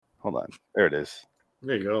Hold on. There it is.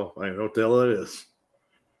 There you go. I don't know what the hell it is.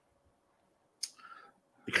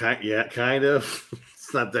 Kind of.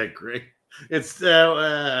 It's not that great. It's, I don't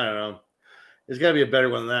know. There's got to be a better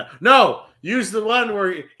one than that. No! Use the one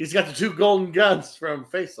where he's got the two golden guns from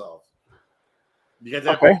Face Off. You got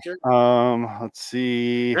that picture? Let's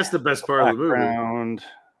see. That's the best part of the movie.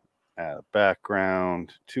 Add a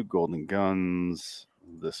background. Two golden guns.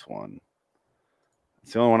 This one.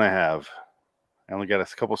 It's the only one I have. I only got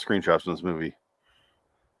a couple screenshots from this movie.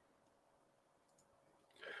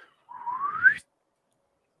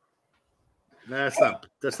 That's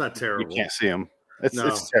not terrible. You can't see him.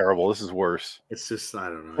 It's terrible. This is worse. It's just, I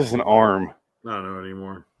don't know. This is an arm. I don't know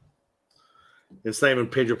anymore. It's not even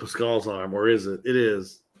Pedro Pascal's arm, or is it? It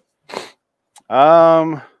is.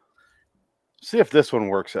 See if this one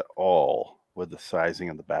works at all with the sizing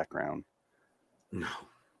of the background. No.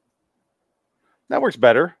 That works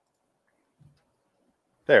better.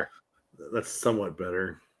 There. That's somewhat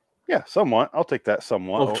better. Yeah, somewhat. I'll take that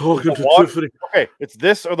somewhat. I'm talking to Tiffany. Okay, it's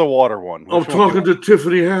this or the water one. I'm talking to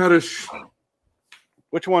Tiffany Haddish.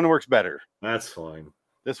 Which one works better? That's fine.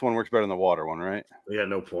 This one works better than the water one, right? We got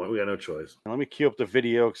no point. We got no choice. Let me cue up the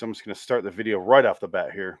video because I'm just going to start the video right off the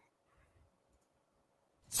bat here.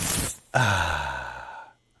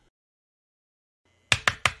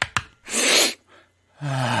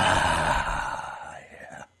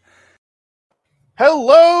 Yeah.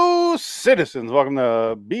 Hello, citizens. Welcome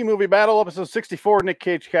to B-Movie Battle, episode 64, Nick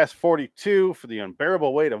Cage Cast 42 for the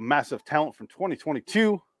unbearable weight of massive talent from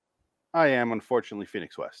 2022. I am, unfortunately,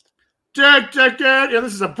 Phoenix West. Yeah,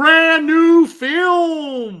 this is a brand new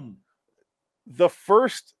film. The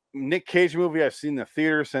first Nick Cage movie I've seen in the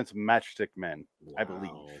theater since Matchstick Men, I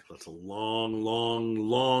believe. That's a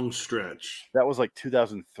long stretch. That was like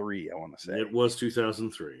 2003, I want to say. It was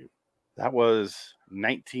 2003. That was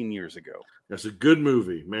 19 years ago. That's a good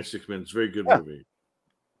movie. Matchstick Men is a very good movie.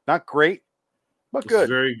 Not great, but good. It's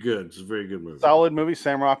very good. It's a very good movie. Solid movie.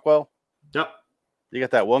 Sam Rockwell. Yep. You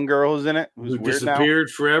got that one girl who's in it who disappeared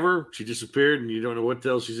forever. She disappeared, and you don't know what the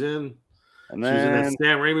hell she's in. And then she was in that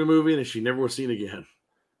Sam Raimi movie, and she never was seen again.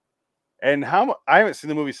 And I haven't seen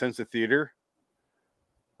the movie since the theater,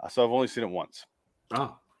 so I've only seen it once.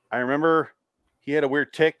 Oh, I remember he had a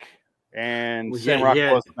weird tick, and Sam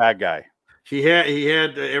Rockwell was the bad guy. He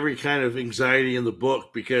had every kind of anxiety in the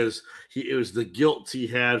book because it was the guilt he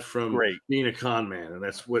had from being a con man, and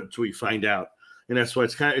that's what we find out, and that's why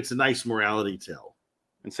it's a nice morality tale.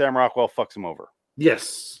 And Sam Rockwell fucks him over.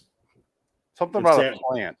 Yes, something about a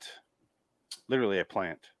plant, literally a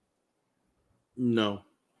plant. No.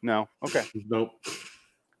 Okay. Nope.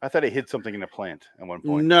 I thought he hid something in a plant at one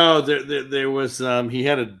point. No, there was. He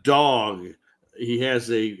had a dog. He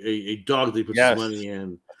has a dog that he puts his money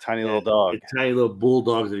in. A tiny little dog. A tiny little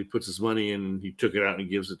bulldog that he puts his money in, and he took it out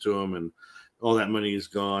and gives it to him, and all that money is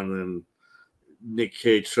gone. And Nick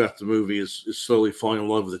Cage, throughout the movie, is slowly falling in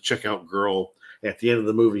love with a checkout girl. At the end of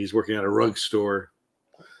the movie, he's working at a rug store.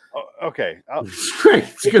 Oh, okay. It's great.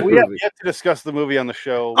 It's a good movie. We have yet to discuss the movie on the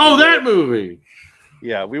show. Oh, that movie.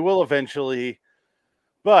 Yeah, we will eventually.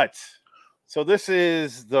 But, so this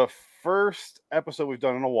is the first episode we've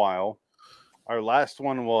done in a while. Our last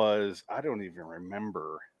one was, I don't even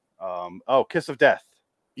remember. Kiss of Death.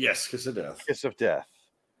 Yes, Kiss of Death. Kiss of Death.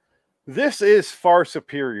 This is far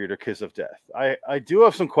superior to Kiss of Death. I do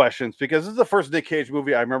have some questions because this is the first Nick Cage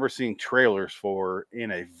movie I remember seeing trailers for in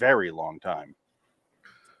a very long time.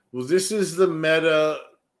 Well, this is the meta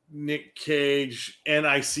Nick Cage,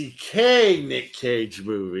 N-I-C-K Nick Cage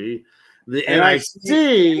movie. The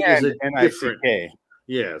N-I-C is a different.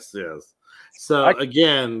 Yes. So,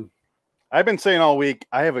 again, I've been saying all week,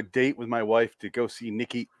 I have a date with my wife to go see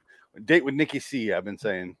Nikki C. I've been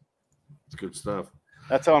saying. It's good stuff.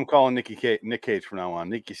 That's how I'm calling Nick Cage from now on,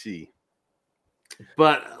 Nikki C.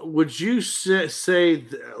 But would you say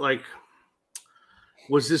like,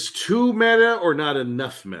 was this too meta or not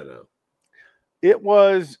enough meta? It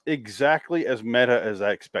was exactly as meta as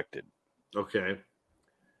I expected. Okay.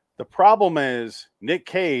 The problem is Nick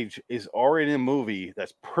Cage is already in a movie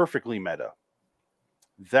that's perfectly meta.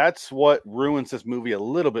 That's what ruins this movie a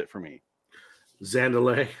little bit for me.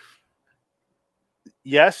 Xandalay.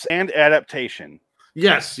 Yes, and adaptation.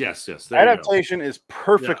 Yes. Adaptation is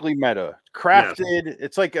perfectly meta. Crafted. Yes.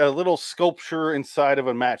 It's like a little sculpture inside of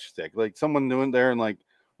a matchstick. Like someone doing there and like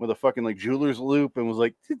with a fucking like jeweler's loop and was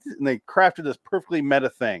like, and they crafted this perfectly meta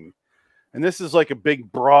thing. And this is like a big,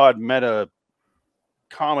 broad meta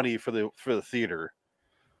comedy for the theater.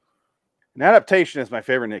 An adaptation is my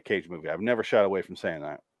favorite Nick Cage movie. I've never shied away from saying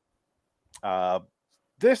that.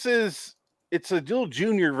 It's a little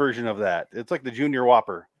junior version of that. It's like the Junior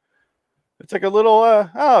Whopper. It's like a little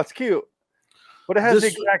oh, it's cute. But it has the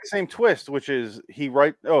This exact same twist, which is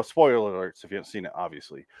spoiler alerts if you haven't seen it,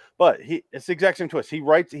 obviously. But it's the exact same twist.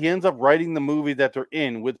 He ends up writing the movie that they're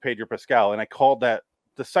in with Pedro Pascal, and I called that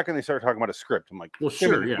the second they started talking about a script. I'm like, well,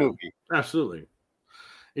 sure, yeah, movie. Absolutely.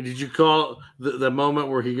 And did you call the moment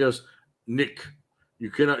where he goes, Nick, you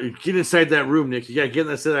get inside that room, Nick. You gotta get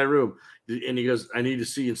inside that room. And he goes, I need to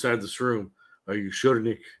see inside this room. Are you sure,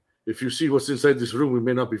 Nick? If you see what's inside this room, we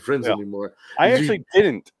may not be friends anymore. I actually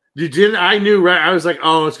didn't. You didn't? I knew, right? I was like,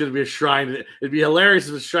 oh, it's going to be a shrine. It'd be hilarious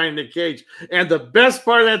if it's shrine Nick Cage. And the best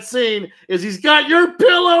part of that scene is he's got your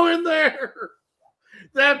pillow in there.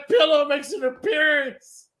 That pillow makes an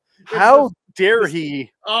appearance. How dare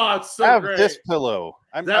he? Oh, it's so have great. This pillow.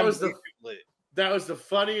 That was the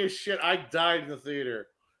funniest shit. I died in the theater.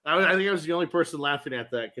 I think I was the only person laughing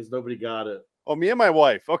at that because nobody got it. Oh, me and my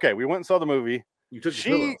wife. Okay, we went and saw the movie.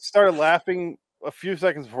 She started laughing a few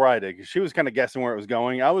seconds before I did because she was kind of guessing where it was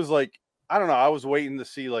going. I was like, I don't know. I was waiting to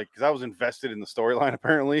see, like, because I was invested in the storyline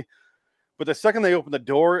apparently. But the second they opened the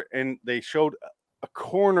door and they showed a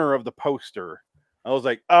corner of the poster, I was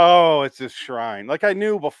like, oh, it's this shrine. Like I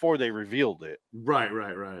knew before they revealed it. Right.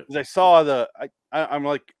 Because I saw I'm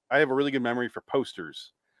like, I have a really good memory for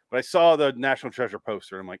posters, but I saw the National Treasure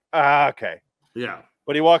poster. And I'm like, okay. Yeah.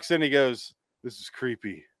 But he walks in, he goes, this is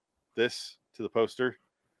creepy. This to the poster.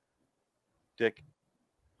 Dick.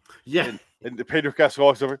 Yeah. And Pedro Pascal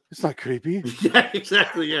walks over. It's not creepy. Yeah,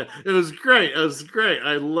 exactly. Yeah. It was great.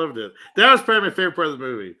 I loved it. That was probably my favorite part of the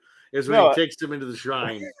movie. Is when he takes him into the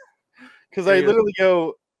shrine. Because I literally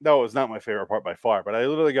go, no, it's not my favorite part by far, but I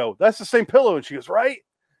literally go, that's the same pillow. And she goes, right?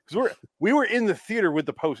 Because we were in the theater with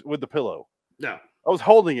the pillow. Yeah. I was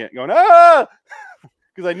holding it, going,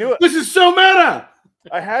 because I knew it. This is so meta.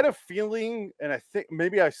 I had a feeling, and I think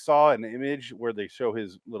maybe I saw an image where they show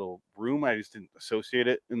his little room. I just didn't associate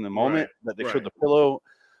it in the moment that they showed the pillow,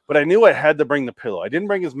 but I knew I had to bring the pillow. I didn't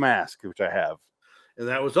bring his mask, which I have, and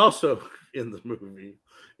that was also in the movie.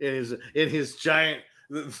 In his giant,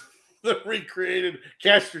 the recreated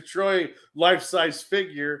Castor Troy life-size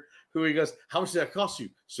figure. Who he goes, how much did that cost you?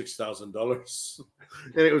 $6,000,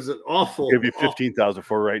 and it was an awful. I'll give you $15,000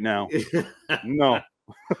 for right now. No.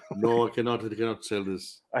 No, I cannot sell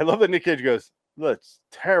this. I love that Nick Cage goes, that's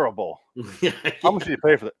terrible. Yeah. How much did you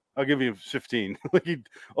pay for that? I'll give you 15. Like he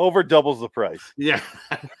over doubles the price. Yeah.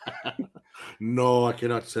 No, I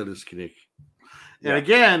cannot sell this, Nick. And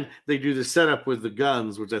again, they do the setup with the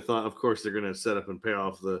guns, which I thought, of course, they're going to set up and pay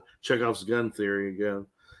off the Chekhov's gun theory again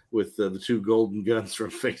with the two golden guns from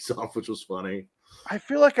Face Off, which was funny. I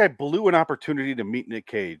feel like I blew an opportunity to meet Nick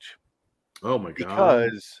Cage. Oh my god!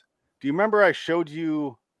 Because do you remember I showed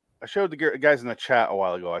the guys in the chat a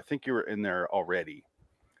while ago? I think you were in there already.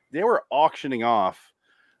 They were auctioning off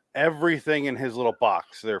everything in his little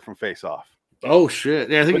box there from Face Off. Oh shit!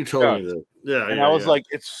 Yeah, I think you told me that. Yeah, and I was like,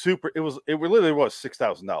 it's super. It literally was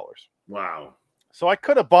 $6,000. Wow. So I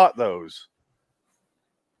could have bought those,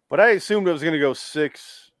 but I assumed it was going to go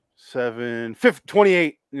 6, 7, 50,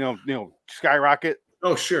 28. You know, skyrocket.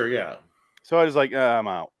 Oh sure, yeah. So I was like, I'm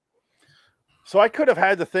out. So I could have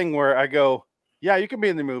had the thing where I go, yeah, you can be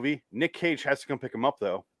in the movie. Nick Cage has to come pick him up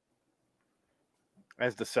though,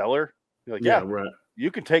 as the seller. You're like, yeah, right. You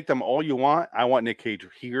can take them all you want. I want Nick Cage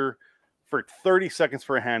here for 30 seconds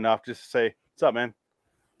for a handoff, just to say, what's up, man?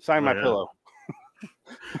 Sign my pillow.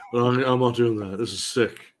 Well, I'm not doing that. This is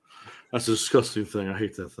sick. That's a disgusting thing. I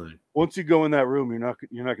hate that thing. Once you go in that room, you're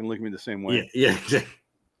not gonna look at me the same way. Yeah.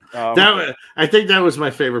 I think that was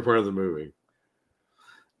my favorite part of the movie.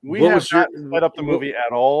 We have not set up the movie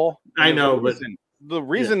at all. I know, but the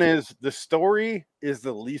reason is the story is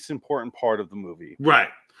the least important part of the movie. Right.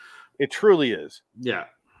 It truly is. Yeah.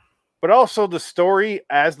 But also the story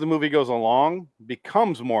as the movie goes along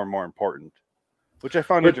becomes more and more important, which I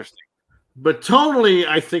found interesting. But tonally,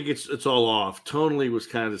 I think it's all off. Tonally was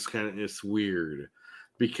it's weird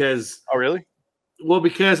because. Oh, really? Well,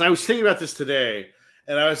 because I was thinking about this today,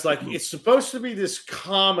 and I was like, it's supposed to be this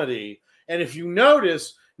comedy, and if you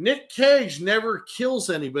notice, Nick Cage never kills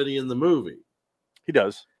anybody in the movie. He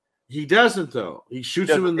does. He doesn't, though. He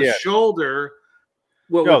shoots him in the shoulder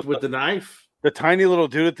with the knife. The tiny little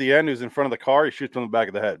dude at the end who's in front of the car, he shoots him in the back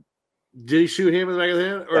of the head. Did he shoot him in the back of the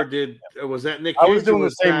head? Or was that Nick Cage? I was doing the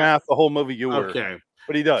same math the whole movie you were. Okay.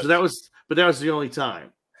 But he does. So that was the only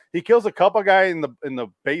time. He kills a couple guys in the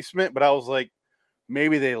basement, but I was like,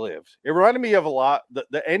 maybe they lived. It reminded me of a lot.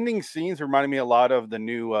 The ending scenes reminded me a lot of the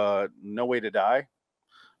new No Way to Die.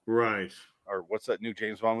 Right. Or what's that new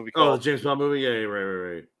James Bond movie called? Oh, the James Bond movie? Yeah,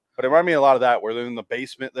 right. But it reminded me a lot of that, where they're in the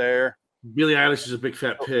basement there. Billie Eilish is a big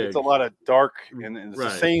fat pig. It's a lot of dark, and it's the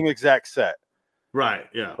same exact set. Right.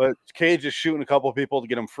 Yeah. But Cage is shooting a couple of people to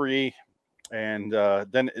get him free. And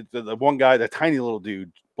then the one guy, the tiny little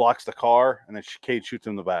dude, blocks the car, and then Cage shoots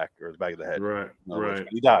him in the back or the back of the head. Right. Right.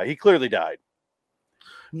 He died. He clearly died.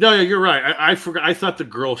 No, you're right. I forgot. I thought the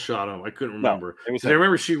girl shot him. I couldn't remember. No, I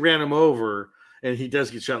remember she ran him over, and he does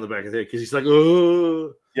get shot in the back of the head because he's like,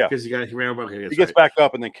 oh, yeah, because he ran over. Okay, he gets back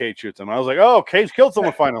up, and then Cage shoots him. I was like, oh, Cage killed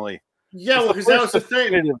someone finally. Yeah, well, because that was the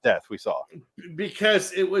thing. Death we saw.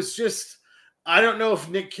 Because it was just, I don't know if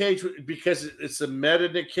Nick Cage, because it's a meta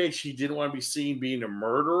Nick Cage, he didn't want to be seen being a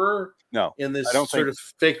murderer. No, in this sort of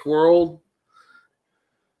fake world.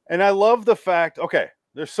 And I love the fact. Okay.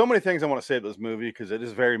 There's so many things I want to say about this movie because it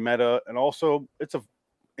is very meta, and also it's a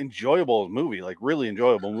enjoyable movie, like really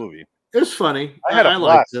enjoyable movie. It was funny. I had a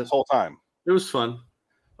blast this whole time. It was fun.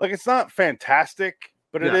 Like, it's not fantastic,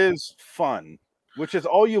 but it is fun, which is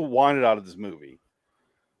all you wanted out of this movie.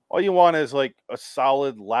 All you want is like a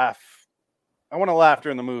solid laugh. I want to laugh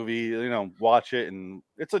during the movie, watch it, and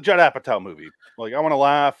it's a Judd Apatow movie. Like, I want to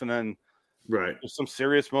laugh, and then there's some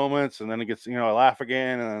serious moments, and then it gets, I laugh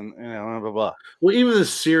again, and blah, blah, blah. Well, even the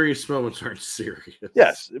serious moments aren't serious.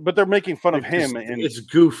 Yes, but they're making fun of him, and it's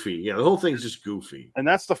goofy. Yeah, the whole thing's just goofy. And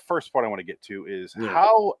that's the first part I want to get to is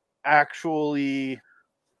how actual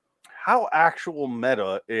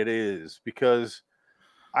meta it is, because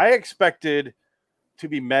I expected to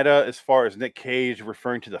be meta as far as Nick Cage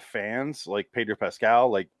referring to the fans, like Pedro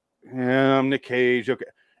Pascal, like, I'm Nick Cage, okay,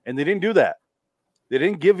 and they didn't do that. They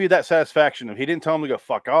didn't give you that satisfaction. He didn't tell him to go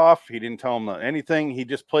fuck off. He didn't tell him anything. He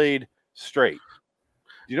just played straight.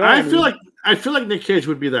 You know, I feel like Nick Cage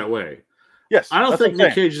would be that way. Yes, I don't think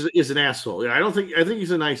Nick Cage is an asshole. Yeah, I think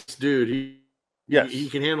he's a nice dude. He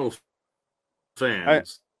can handle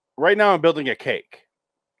fans. Right now, I'm building a cake.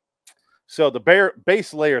 So the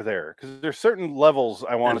base layer there, because there's certain levels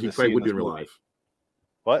I wanted to see. Would be in real life.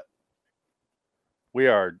 What? We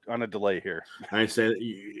are on a delay here. I said.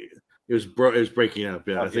 It was breaking up.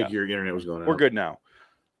 Yeah, I think your internet was going out. We're good now.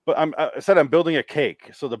 But I said I'm building a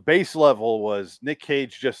cake. So the base level was Nick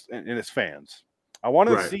Cage just and his fans. I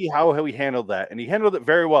wanted to see how he handled that, and he handled it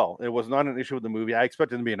very well. It was not an issue with the movie. I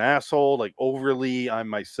expected him to be an asshole, like overly. I'm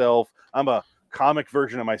myself. I'm a comic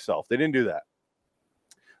version of myself. They didn't do that.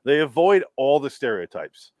 They avoid all the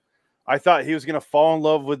stereotypes. I thought he was going to fall in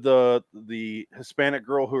love with the Hispanic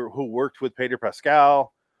girl who worked with Pedro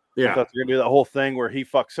Pascal. Yeah, I thought they were gonna do that whole thing where he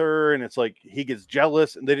fucks her, and it's like he gets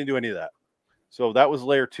jealous, and they didn't do any of that. So that was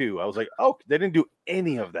layer 2. I was like, oh, they didn't do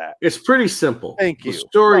any of that. It's pretty simple. Thank you. The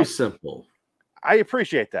story's simple. I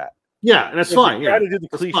appreciate that. Yeah, and that's fine. They try to do the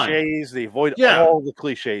cliches. They avoid all the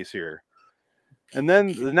cliches here. And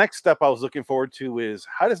then the next step I was looking forward to is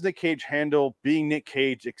how does Nick Cage handle being Nick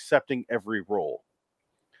Cage, accepting every role?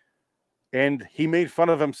 And he made fun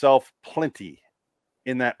of himself plenty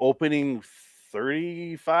in that opening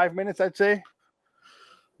 35 minutes, I'd say.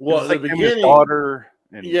 Well, the beginning, daughter.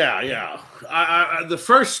 The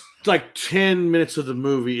first 10 minutes of the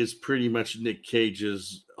movie is pretty much Nick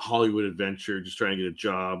Cage's Hollywood adventure, just trying to get a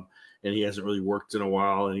job, and he hasn't really worked in a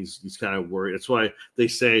while, and he's kind of worried. That's why they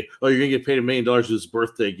say, "Oh, you're gonna get paid $1 million to this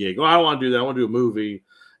birthday gig." Oh, I don't want to do that. I want to do a movie,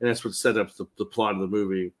 and that's what set up the plot of the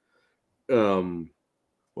movie.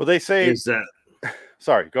 Well, they say is that.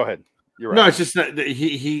 Sorry, go ahead. You're right. No, it's just that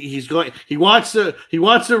he's going. He wants a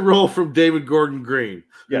role from David Gordon Green.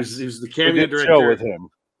 Yes, he was the cameo director with him.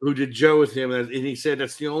 Who did Joe with him, and he said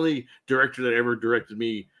that's the only director that ever directed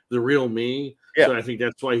me, the real me. Yeah. So I think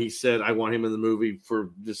that's why he said I want him in the movie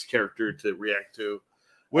for this character to react to.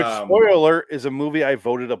 Which, spoiler alert, is a movie I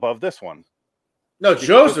voted above this one. No,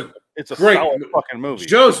 Joe's a great solid fucking movie.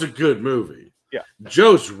 Joe's a good movie. Yeah,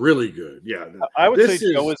 Joe's really good. Yeah, I would say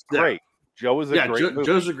Joe is great. Joe is a great movie.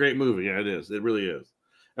 Joe's a great movie. Yeah, it is. It really is.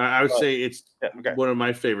 I would say it's one of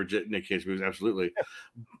my favorite Nick Cage movies. Absolutely.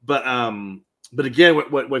 Yeah. But again,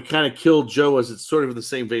 what kind of killed Joe is it's sort of in the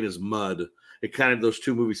same vein as Mud. It kind of those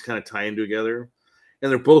two movies kind of tie in together, and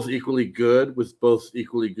they're both equally good with both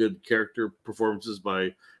equally good character performances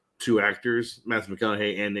by two actors, Matthew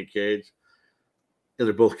McConaughey and Nick Cage, and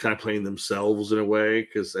they're both kind of playing themselves in a way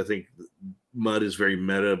because I think Mud is very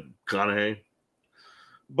meta McConaughey.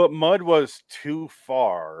 But Mud was too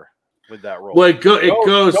far with that role. Well, it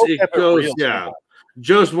goes. Yeah,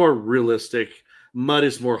 Joe's more realistic. Mud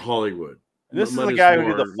is more Hollywood. And this is the guy who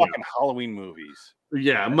did the fucking Halloween movies.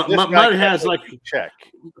 Yeah, Mud has check.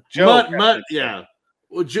 Mud. Yeah.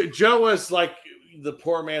 Well, Joe was like the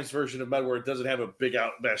poor man's version of Mud, where it doesn't have a big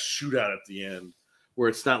shootout at the end, where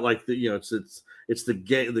it's not like it's the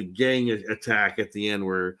gang attack at the end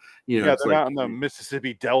where it's they're not in the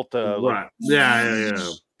Mississippi Delta. Right. Yeah.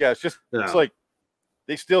 Yeah, it's just it's like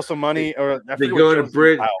they steal some money or they go to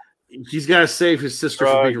bridge. He's got to save his sister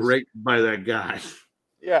from being Drugs. raped by that guy.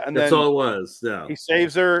 Yeah, and That's then all it was. Yeah. he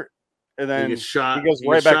saves her, and He then gets shot. he goes He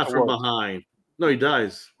right gets back shot to from work. behind. No, he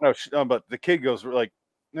dies. No, but the kid goes like,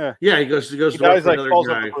 yeah. Yeah, he goes He to work dies for like another falls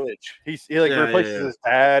guy. off the bridge. He like Yeah, replaces yeah. his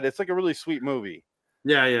dad. It's like a really sweet movie.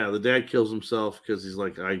 Yeah. The dad kills himself because he's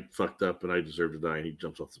like, I fucked up and I deserve to die. And he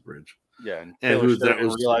jumps off the bridge. Yeah, and And Taylor who's that Sheridan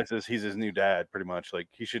was- realizes he's his new dad, pretty much. Like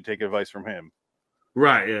he should take advice from him,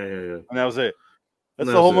 Right. Yeah. and that was it. That's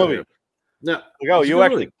That the whole was it, movie. Yeah. Like, oh, It's a you good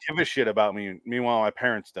actually movie. give a shit about me. Meanwhile, my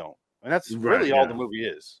parents don't, and that's Right, really all yeah. the movie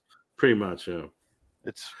is. Pretty much. Yeah.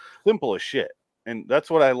 It's simple as shit, and that's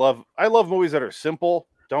what I love. I love movies that are simple.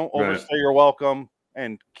 Don't Right. overstay your welcome,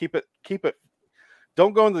 and keep it.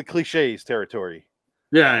 Don't go into the cliches territory.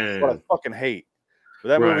 Yeah. That's what I fucking hate. But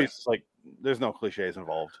that Right. movie's like, there's no cliches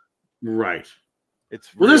involved. Right.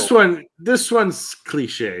 It's Well, real. this one's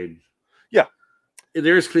cliched. Yeah.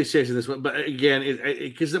 There is cliches in this one, but again,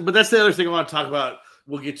 but that's the other thing I want to talk about.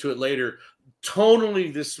 We'll get to it later.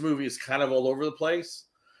 Tonally, this movie is kind of all over the place.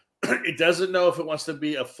 It doesn't know if it wants to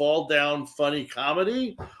be a fall down funny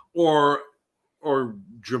comedy or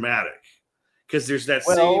dramatic. Because there's that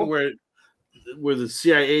scene where the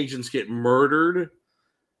CIA agents get murdered.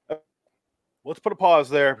 Let's put a pause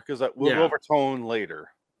there because we'll Yeah. go over tone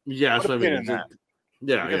later. Yeah, that's Put a what I pin mean. in that.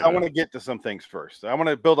 Yeah, Because yeah, I want to get to some things first. I want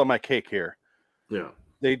to build on my cake here. yeah.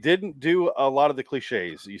 They didn't do a lot of the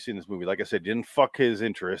cliches that you see in this movie. Like I said, didn't fuck his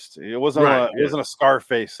interest. It wasn't it wasn't a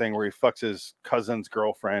Scarface thing where he fucks his cousin's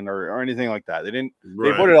girlfriend or anything like that. They didn't.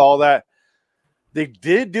 They avoided all that. They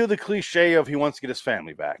did do the cliche of he wants to get his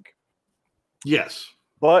family back. Yes,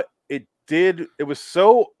 but it was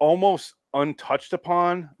so almost untouched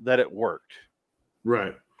upon that it worked.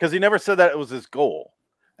 Right. Because he never said that it was his goal.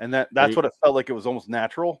 And that's what it felt like. It was almost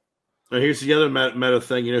natural. And here's the other meta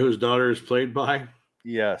thing. You know whose daughter is played by?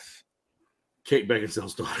 Yes. Kate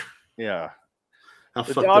Beckinsale's daughter. Yeah. How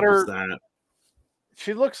The fucked daughter, up is that?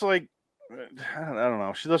 She looks like, I don't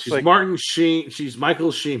know. She's like Martin Sheen. She's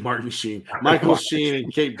Michael Sheen. Martin Sheen. Michael Sheen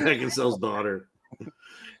and Kate Beckinsale's daughter.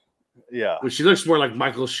 Yeah. Well, she looks more like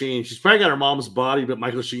Michael Sheen. She's probably got her mom's body, but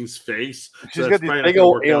Michael Sheen's face. She's got these big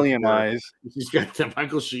old alien eyes. She's got that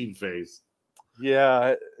Michael Sheen face.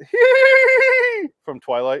 Yeah. From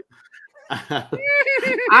Twilight.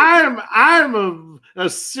 I'm a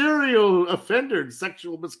serial offender in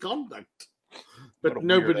sexual misconduct, but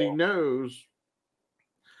nobody knows.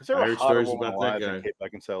 Is there I a heard hotter stories woman about alive that than guy.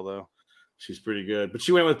 Kate Beckinsale, though? She's pretty good, but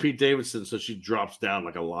she went with Pete Davidson, so she drops down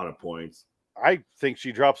like a lot of points. I think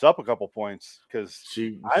she drops up a couple points because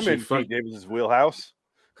I'm in Pete Davidson's wheelhouse.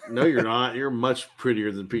 No, you're not. You're much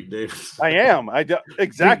prettier than Pete Davidson. I am.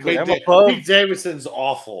 Exactly. I'm above. Pete Davidson's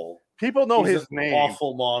awful. People know He's his name.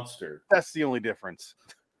 Awful monster. That's the only difference.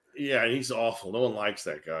 Yeah, he's awful. No one likes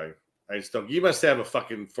that guy. I just don't. You must have a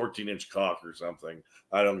fucking 14-inch cock or something.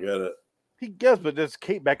 I don't get it. He does, but does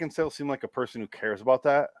Kate Beckinsale seem like a person who cares about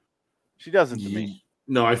that? She doesn't to me.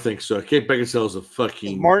 No, I think so. Kate Beckinsale is a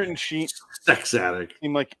fucking Martin Sheen sex addict.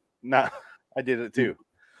 Seem like I did it too.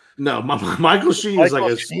 No, Michael Sheen is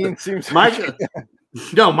like Sheen seems Michael.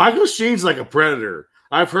 No, Michael Sheen's like a predator.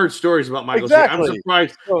 I've heard stories about Michael Sheen. I'm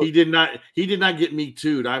surprised he did not get me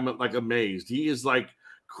too'd. I'm like amazed. He is like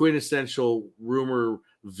quintessential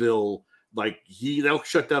rumorville. Like they'll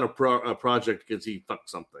shut down a project because he fucked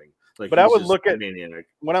something. Like, but I would look at maniac.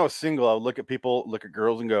 When I was single, I would look at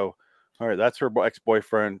girls and go, all right, that's her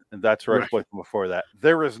ex-boyfriend, and that's her ex-boyfriend before that.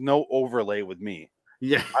 There is no overlay with me.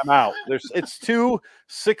 Yeah, I'm out. It's 2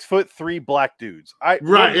 6'3" black dudes.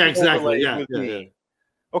 Yeah, exactly. Yeah.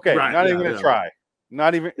 Okay, not even gonna try.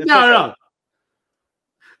 Not even. No.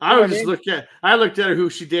 I looked at her who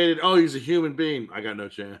she dated. Oh, he's a human being. I got no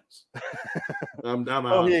chance. I'm out.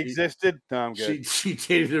 Oh, he existed. No, I'm good. She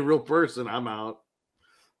dated a real person. I'm out.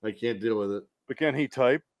 I can't deal with it. But can he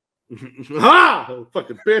type?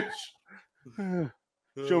 Fucking bitch.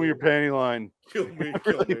 Show me your panty line. Kill me.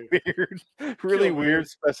 Really weird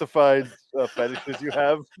specified fetishes you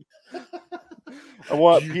have. I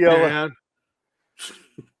want PL.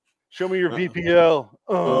 Show me your VPL.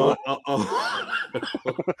 I'll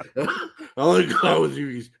only go out with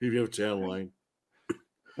you if you have a channel line.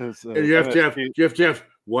 And you have to have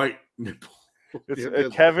white nipple.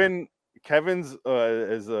 Kevin's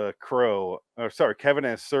is a crow. Kevin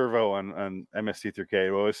has servo on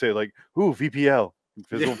MST3K. We always say like, "Ooh, VPL,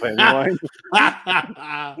 visible panty line."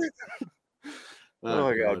 Oh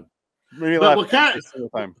my god! Maybe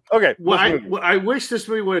time. Okay. What I wish this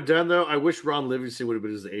movie would have done though, I wish Ron Livingston would have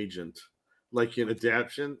been his agent, like in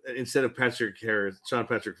adaptation, instead of Sean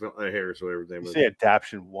Patrick Harris, whatever his name is. Say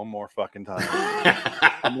adaptation one more fucking time.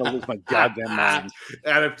 I'm gonna lose my goddamn mind.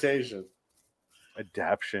 Adaptation.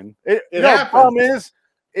 Adaption. It The happens. problem is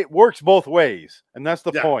it works both ways, and that's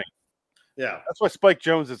the Yeah. point. Yeah. That's why Spike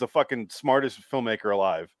Jonze is the fucking smartest filmmaker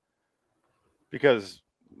alive. Because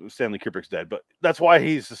Stanley Kubrick's dead, but that's why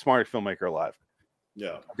he's the smartest filmmaker alive.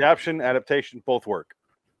 Yeah. Adaptation, both work.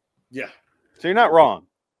 Yeah. So you're not wrong.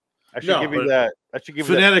 I should No, give you but that. I should give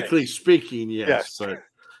you that. Phonetically speaking, yes. Yes. But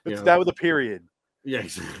It's that with a period. yeah,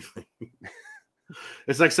 exactly.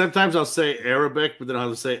 It's like sometimes I'll say Arabic, but then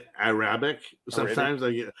I'll say Arabic. Sometimes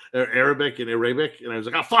I get Arabic and Arabic, and I was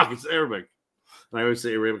like, oh fuck, it's Arabic. And I always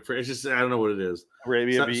say Arabic. It's just I don't know what it is.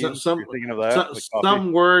 Arabia beans. You're thinking of that?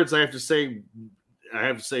 Some words I have to say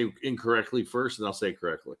incorrectly first, and I'll say it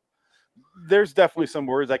correctly. There's definitely some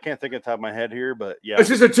words I can't think of the top of my head here, but yeah, It's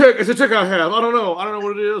just a tick. It's a tick I have. I don't know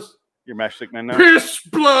what it is. You're Matchstick Man now. Piss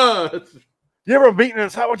blood. You ever beaten in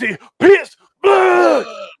hot tea? Piss blood.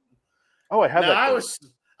 Oh, I have now, that.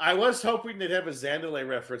 I was hoping they'd have a Zandalay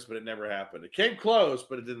reference, but it never happened. It came close,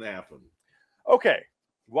 but it didn't happen. Okay.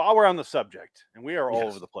 While we're on the subject, and we are all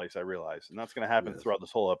Yes. over the place, I realize, and that's going to happen Yes. throughout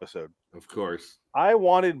this whole episode. Of course. I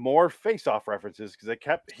wanted more face-off references because I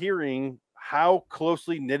kept hearing how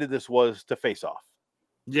closely knitted this was to Face Off.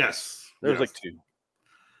 Yes. There was Yes. like two.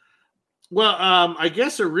 Well, I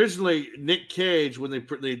guess originally Nick Cage, when they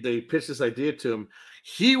pitched this idea to him,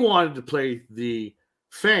 he wanted to play the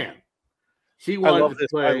fan. He I wanted love to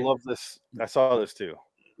this. play. I love this. I saw this too.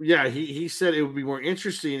 Yeah, he said it would be more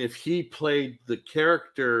interesting if he played the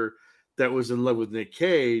character that was in love with Nick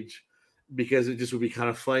Cage, because it just would be kind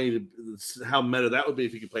of funny how meta that would be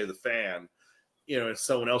if he could play the fan, and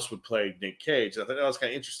someone else would play Nick Cage. I thought that was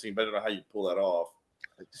kind of interesting, but I don't know how you pull that off.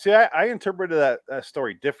 See, I interpreted that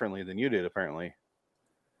story differently than you did, apparently.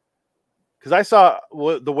 Because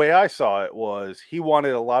the way I saw it was he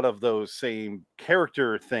wanted a lot of those same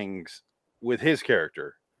character things with his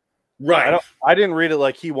character. Right. I didn't read it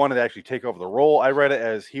like he wanted to actually take over the role. I read it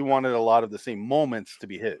as he wanted a lot of the same moments to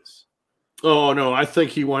be his. Oh no, I think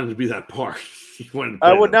he wanted to be that part.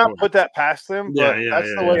 I would not put that past him, but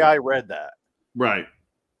that's the way I read that. Right.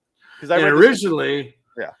 Because originally,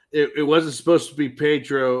 yeah, it wasn't supposed to be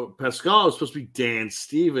Pedro Pascal. It was supposed to be Dan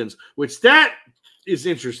Stevens, which that is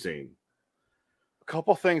interesting. A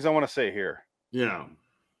couple things I want to say here. Yeah.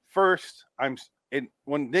 First,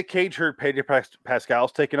 when Nick Cage heard Pedro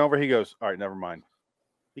Pascal's taking over, he goes, "All right, never mind,"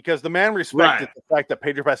 because the man respected the fact that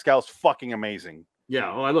Pedro Pascal's fucking amazing.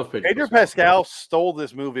 Yeah, I love Pedro. Pedro Pascal stole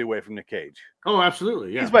this movie away from Nick Cage. Oh,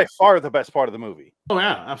 absolutely. Yeah, he's by far the best part of the movie. Oh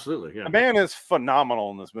yeah, absolutely. Yeah, the man is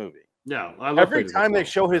phenomenal in this movie. Yeah, I love every Pedro time Pascal. they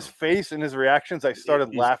show his face and his reactions, I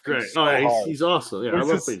started laughing. Great. So hard. He's awesome. Yeah, I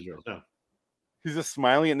love Pedro. Yeah. He's just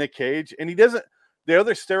smiling at Nick Cage, and he doesn't. The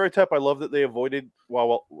other stereotype I love that they avoided,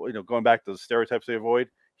 while going back to the stereotypes they avoid,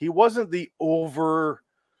 he wasn't the over.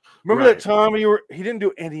 Remember that time he didn't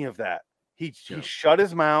do any of that. He shut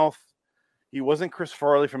his mouth. He wasn't Chris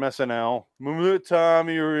Farley from SNL. Remember that time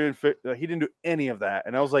you were in? He didn't do any of that,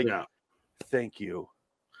 and I was like, "Thank you,"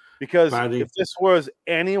 because if this was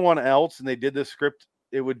anyone else and they did this script,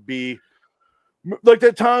 it would be like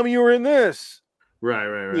that time you were in this.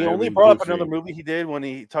 Right. He only brought up another movie he did when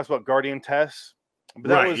he talks about Guardian Tess. But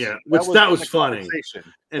that was funny,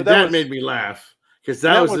 and that made me laugh because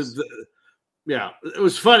that was it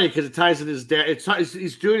was funny because it ties in his dad.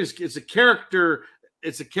 He's doing it's a character.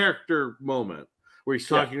 It's a character moment where he's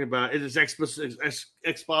talking about it is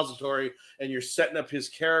expository, and you're setting up his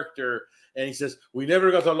character. And he says, "We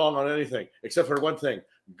never got along on anything except for one thing: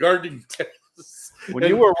 Guardian Tess." When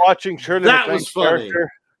you were watching Shirley that was funny.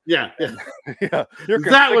 Yeah.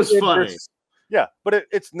 That was funny. Yeah, but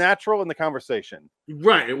it's natural in the conversation.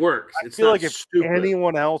 Right, it works. I feel like if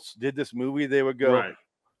anyone else did this movie, they would go,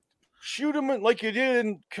 shoot him like you did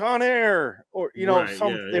in Con Air. Or, they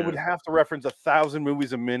would have to reference 1,000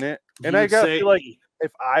 movies a minute. And I feel like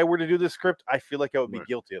if I were to do this script, I feel like I would be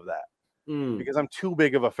guilty of that. Because I'm too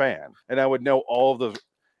big of a fan. And I would know all of the...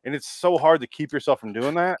 And it's so hard to keep yourself from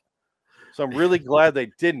doing that. So I'm really glad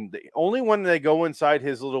they didn't. Only when they go inside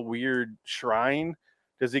his little weird shrine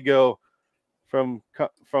does he go... From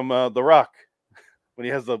The Rock when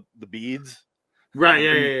he has the beads, right?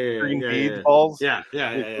 Green bead balls. Yeah.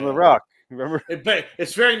 The Rock. Remember?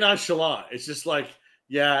 It's very nonchalant. It's just like,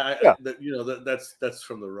 that's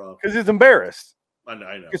from The Rock because he's embarrassed. I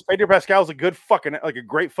know. Because Pedro Pascal's a great fucking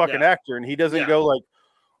actor, and he doesn't go like,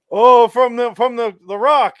 "Oh, from the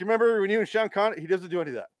Rock." You remember when you and Sean Connery? He doesn't do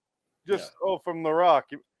any of that. Just from The Rock,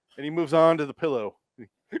 and he moves on to the pillow.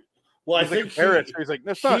 Well, I think he's like,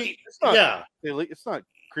 it's not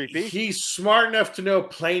creepy. He's smart enough to know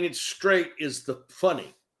playing it straight is the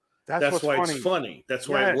funny. That's why it's funny. That's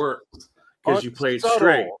why it works because you play it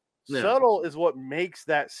straight. Subtle is what makes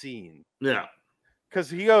that scene. Yeah, because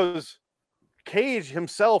he goes, Cage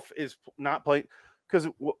himself is not playing, because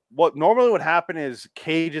what normally would happen is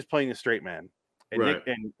Cage is playing a straight man, and Right.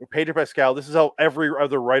 and Pedro Pascal. This is how every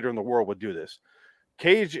other writer in the world would do this.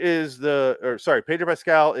 Pedro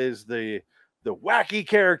Pascal is the wacky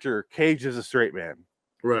character. Cage is a straight man.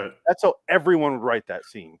 Right. That's how everyone would write that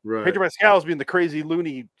scene. Right. Pedro Pascal is being the crazy,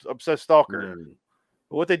 loony, obsessed stalker. Yeah.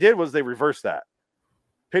 But what they did was they reversed that.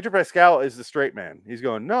 Pedro Pascal is the straight man. He's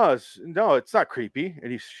going, no, it's not creepy.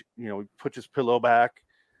 And he puts his pillow back.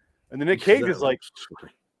 And then Nick Cage is like,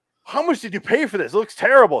 how much did you pay for this? It looks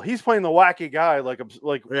terrible. He's playing the wacky guy,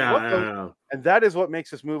 Yeah. And that is what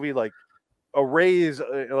makes this movie like a raise,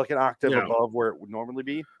 like an octave above where it would normally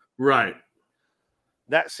be. Right.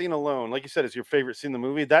 That scene alone, like you said, is your favorite scene in the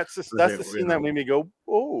movie. That's the scene that made me go,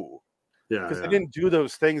 oh, yeah, because I didn't do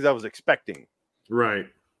those things I was expecting. Right.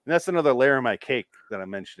 And that's another layer of my cake that I'm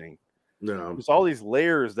mentioning. No, there's all these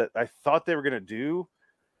layers that I thought they were going to do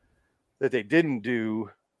that they didn't do,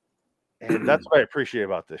 and that's what I appreciate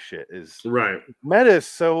about this shit. Is right. Meta is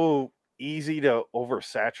so easy to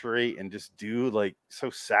oversaturate and just do, like, so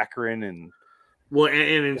saccharine and. Well,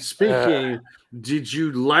 and in speaking, did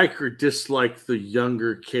you like or dislike the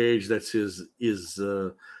younger Cage? That's his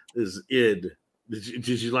id.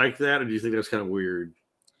 Did you like that, or do you think that was kind of weird?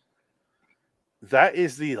 That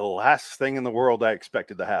is the last thing in the world I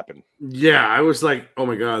expected to happen. Yeah, I was like, "Oh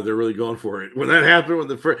my god, they're really going for it." When that happened,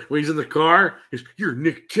 when he's in the car, "You're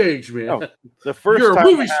Nick Cage, man. No, the first you're time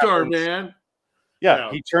a movie star, man."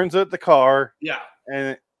 Yeah, he turns out the car. Yeah,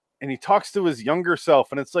 and he talks to his younger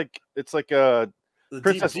self, and it's like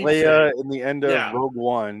Princess deep Leia fake. in the end of Rogue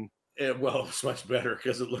One. Well, it's much better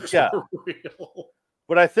because it looks more real.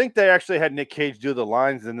 But I think they actually had Nick Cage do the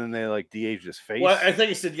lines, and then they like de-aged his face. Well, I think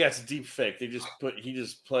he said, it's a deep fake. He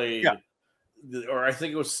just played, or I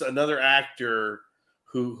think it was another actor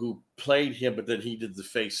who played him, but then he did the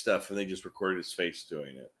face stuff, and they just recorded his face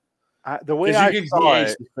doing it. The way I saw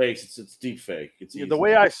it, the face, it's deep fake. It's the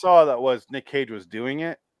way I saw that was Nick Cage was doing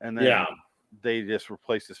it, and then they just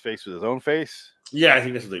replaced his face with his own face. Yeah, I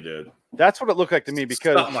think that's what they did. That's what it looked like to me,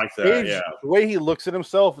 because something like that. Cage, the way he looks at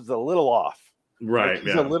himself is a little off. Right.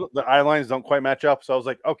 Like the eye lines don't quite match up. So I was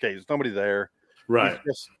like, okay, there's nobody there. Right.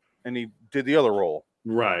 And he did the other role.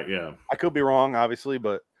 Right. Yeah. I could be wrong, obviously,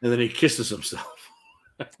 but. And then he kisses himself,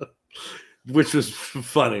 which was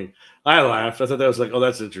funny. I laughed. I thought that was like, oh,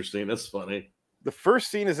 that's interesting. That's funny. The first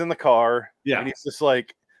scene is in the car. Yeah. And he's just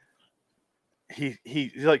like, he's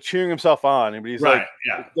like cheering himself on. But he's like,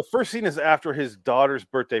 the first scene is after his daughter's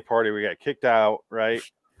birthday party. We got kicked out, right?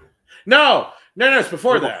 No, it's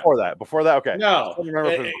before that. Before that, okay. No, I don't remember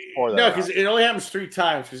if it was before that. No, because it only happens 3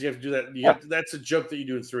 times, because you have to do that. That's a joke that you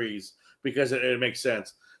do in 3s because it makes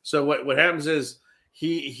sense. So what happens is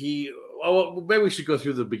maybe we should go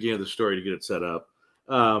through the beginning of the story to get it set up.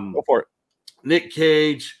 Go for it. Nick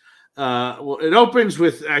Cage. It opens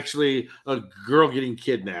with actually a girl getting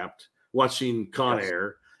kidnapped, watching Con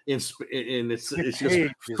Air, and it's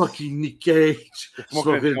just fucking Nick Cage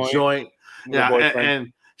smoking a joint. Yeah,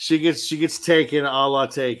 and she gets taken, a la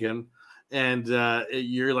Taken, and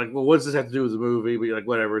you're like, well, what does this have to do with the movie? But you're like,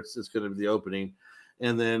 whatever, it's going to be the opening.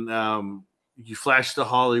 And then you flash to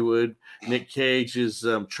Hollywood. Nick Cage is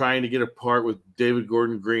trying to get a part with David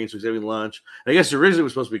Gordon Green, so he's having lunch. And I guess originally it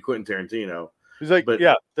was supposed to be Quentin Tarantino. He's like,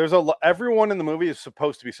 there's everyone in the movie is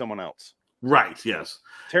supposed to be someone else. Right, yes.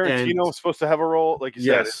 Tarantino was supposed to have a role, like you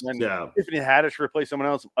said. And Tiffany Haddish replaced someone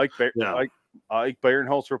else. Ike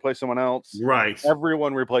Barinholtz replaced someone else. Right.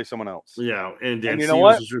 Everyone replaced someone else. Yeah, and Dan you Stevens know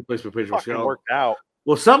what? was replaced by Pedro Pascal. Worked out.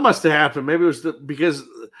 Well, something must have happened. Maybe it was because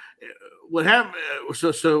what happened.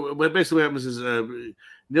 So what basically happens is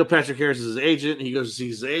Neil Patrick Harris is his agent. He goes to see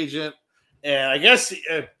his agent, and I guess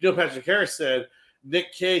Neil Patrick Harris said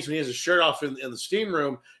Nick Cage, when he has his shirt off in the steam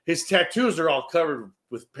room, his tattoos are all covered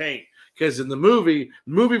with paint. Because in the movie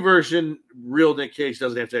version, real Nick Cage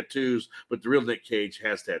doesn't have tattoos, but the real Nick Cage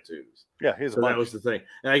has tattoos. Yeah, that was the thing.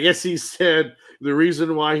 And I guess he said the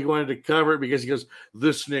reason why he wanted to cover it because he goes,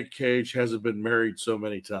 this Nick Cage hasn't been married so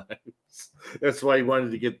many times. That's why he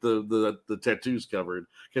wanted to get the tattoos covered,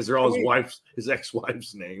 because they're all his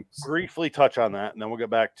ex-wife's names. Briefly touch on that, and then we'll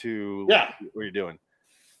get back to what you're doing.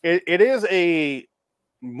 It is a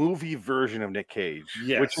movie version of Nick Cage,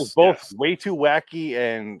 which is both way too wacky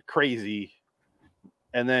and crazy,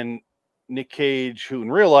 and then Nick Cage, who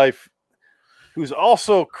in real life, who's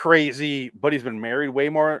also crazy, but he's been married way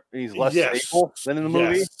more, and he's less stable than in the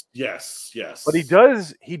movie. Yes. But he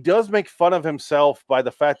does make fun of himself by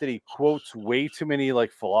the fact that he quotes way too many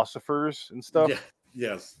like philosophers and stuff.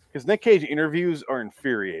 Yes. Because Nick Cage interviews are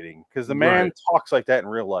infuriating because the man talks like that in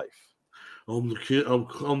real life. I'm the kid.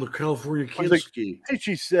 I'm the California He's like, Kinski.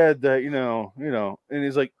 Nietzsche said that, and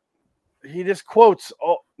he's like, he just quotes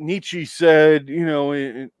Nietzsche said,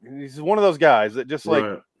 and he's one of those guys that just like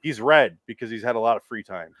Right. he's read because he's had a lot of free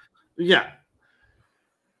time. Yeah.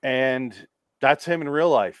 And that's him in real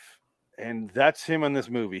life. And that's him in this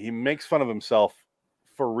movie. He makes fun of himself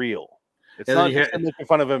for real. It's And not then he just him making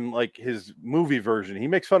fun of him like his movie version. He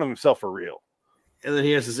makes fun of himself for real. And then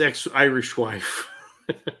he has his ex-Irish wife.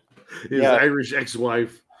 His Yeah. Irish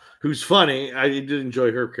ex-wife, who's funny. I did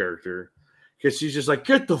enjoy her character. Because she's just like,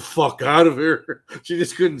 get the fuck out of here. She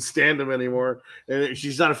just couldn't stand him anymore. And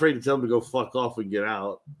she's not afraid to tell him to go fuck off and get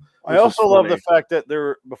out. I also love the fact that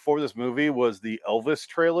before this movie was the Elvis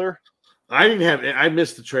trailer. I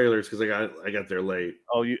missed the trailers because I got there late.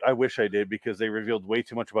 Oh, I wish I did because they revealed way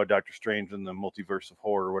too much about Doctor Strange and the multiverse of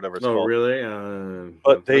horror or whatever it's called. Oh, really?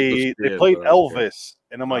 But they played Elvis,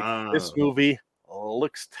 and I'm like, this movie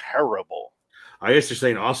looks terrible. I guess they're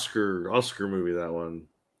saying Oscar movie, that one.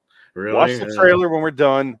 Really? Watch the trailer when we're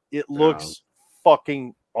done. It looks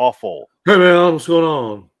fucking awful. Hey man, what's going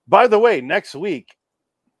on? By the way, next week.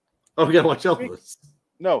 Oh, we gotta watch Elvis.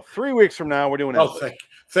 No, 3 weeks from now we're doing Elvis. Oh,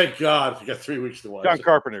 thank God, we got 3 weeks to watch. John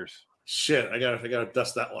Carpenter's. Shit, I gotta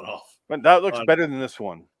dust that one off. But that looks better than this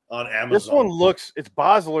one. On Amazon. This one it's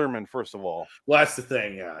Baz Luhrmann, first of all. Well, that's the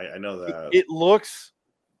thing. Yeah, I know that. It looks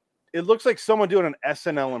like someone doing an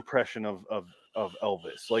SNL impression of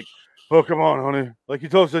Elvis. Like, oh, come on, honey. Like, you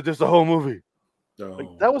told us that this the whole movie. No.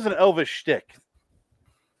 Like, that was an Elvis shtick.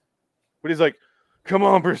 But he's like, come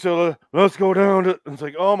on, Priscilla, let's go down to... It's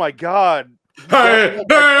like, oh, my God. Hey,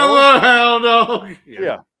 hound dog.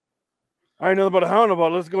 Yeah. I ain't nothing about a hound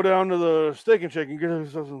about. Let's go down to the Steak and Shake and get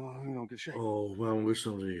ourselves, get shake. Oh, well, we're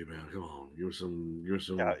something to eat, man. Come on. Give us some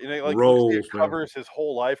Yeah, like rolls, it covers his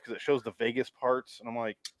whole life because it shows the Vegas parts. And I'm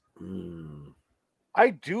like, I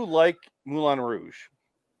do like Moulin Rouge.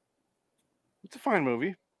 It's a fine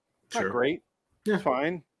movie. Not great. Yeah. It's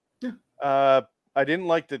fine. Yeah. I didn't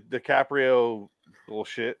like the DiCaprio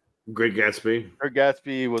bullshit. Great Gatsby. Great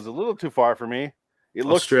Gatsby was a little too far for me. It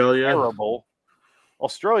looked terrible.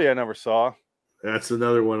 Australia, I never saw. That's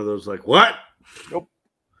another one of those like, what? Nope.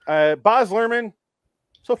 Baz Luhrmann,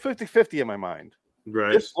 so 50-50 in my mind.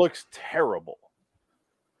 Right. This looks terrible.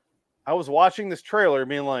 I was watching this trailer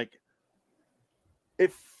being like,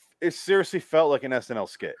 it seriously felt like an SNL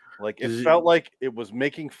skit. Like, it felt like it was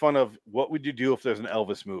making fun of what would you do if there's an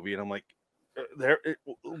Elvis movie. And I'm like,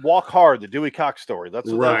 Walk Hard, the Dewey Cox story.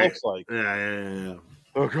 That's what that looks like. Yeah.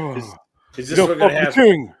 Oh, God. Is this one going to have,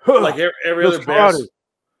 like every other Baz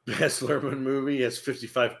Luhrmann movie has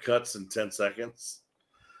 55 cuts in 10 seconds?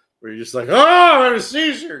 Where you're just like, oh, I had a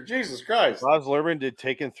seizure. Jesus Christ. Baz Luhrmann did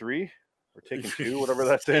Taken 3 or Taken 2, whatever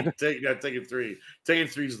that's in. Taken 3. Taken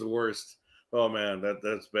 3 is the worst. Oh, man,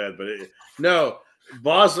 that's bad. But no,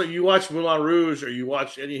 Baz, you watch Moulin Rouge or you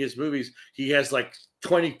watch any of his movies, he has like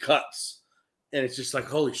 20 cuts. And it's just like,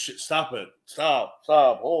 holy shit, stop it. Stop.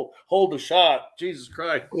 Hold the shot. Jesus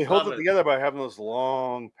Christ. He holds it together by having those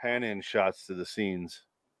long pan-in shots to the scenes.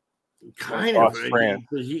 Kind of.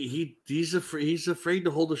 He's afraid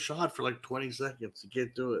to hold a shot for like 20 seconds. He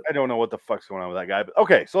can't do it. I don't know what the fuck's going on with that guy. But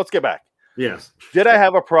okay, so let's get back. Yes. Did I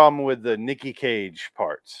have a problem with the Nicky Cage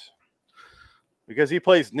parts? Because he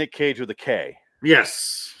plays Nick Cage with a K.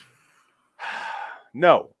 Yes.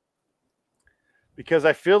 No. Because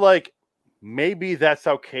I feel like maybe that's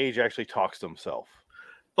how Cage actually talks to himself.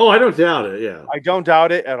 Oh, I don't doubt it. Yeah, I don't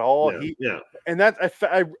doubt it at all. Yeah, and that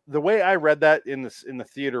the way I read that in the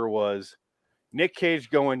theater was Nick Cage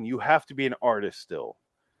going, "You have to be an artist still."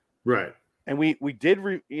 Right. And we did,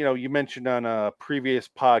 you mentioned on a previous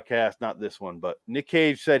podcast, not this one, but Nick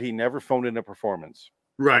Cage said he never phoned in a performance.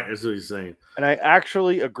 Right, that's what he's saying. And I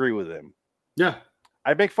actually agree with him. Yeah.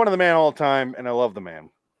 I make fun of the man all the time, and I love the man.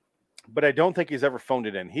 But I don't think he's ever phoned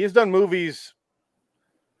it in. He has done movies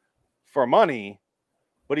for money,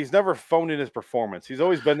 but he's never phoned in his performance. He's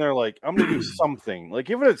always been there like, I'm going to do something. Like,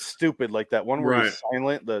 even if it's stupid, like that one where he's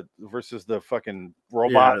silent, versus the fucking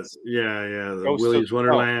robots. Yeah. The Willy's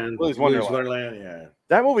Wonderland. Willy's Wonderland, yeah.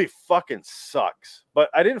 That movie fucking sucks. But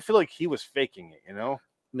I didn't feel like he was faking it,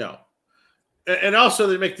 No. And also,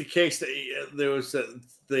 they make the case that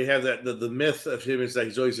they have the myth of him is that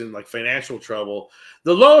he's always in like financial trouble.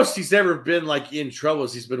 The lowest he's ever been like in trouble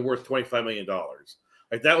is he's been worth $25 million.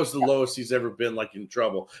 Like that was the lowest he's ever been like in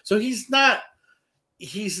trouble. So he's not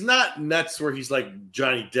nuts where he's like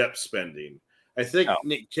Johnny Depp spending. I think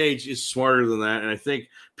Nick Cage is smarter than that, and I think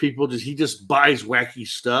he just buys wacky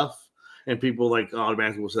stuff. And people like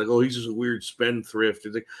automatically will say, "Oh, he's just a weird spendthrift."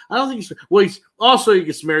 It's like, I don't think he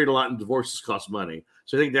gets married a lot, and divorces cost money.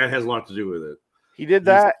 So I think that has a lot to do with it. He did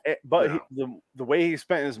that, but the way he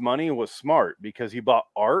spent his money was smart because he bought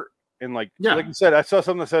art and like you said, I saw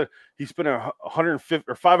something that said he spent 150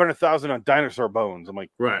 or 500,000 on dinosaur bones. I'm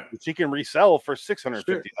like, right, which he can resell for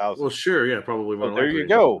 650,000. Well, sure, yeah, probably. So there you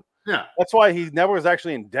go. Yeah, that's why he never was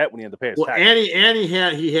actually in debt when he had to pay his tax. And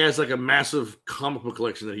he has like a massive comic book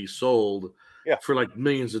collection that he sold. Yeah. For like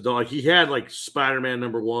millions of dollars. He had like Spider-Man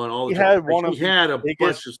 #1, all the time. He had a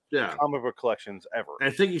bunch of comic book collections ever. And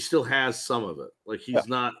I think he still has some of it. Like he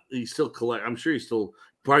still collect. I'm sure he still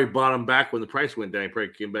probably bought them back when the price went down. He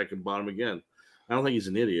probably came back and bought them again. I don't think he's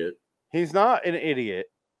an idiot. He's not an idiot.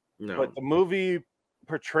 No. But the movie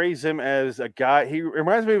portrays him as a guy. He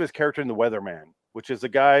reminds me of his character in The Weatherman, which is a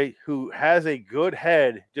guy who has a good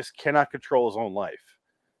head, just cannot control his own life.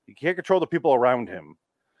 He can't control the people around him.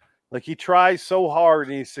 Like he tries so hard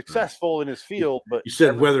and he's successful in his field, but you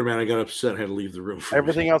said Weatherman. I got upset. I had to leave the room.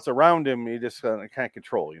 Everything else around him, he just can't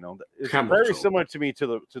control. It's very similar to me to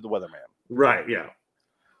the Weatherman. Right? Yeah.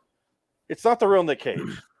 It's not the real Nick Cage.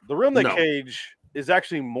 The real Nick Cage is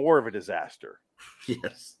actually more of a disaster.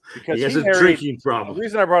 Yes, because he has a drinking problem. The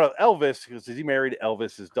reason I brought up Elvis is he married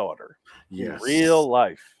Elvis's daughter. Yes, in real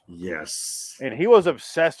life. Yes, and he was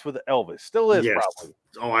obsessed with Elvis. Still is probably.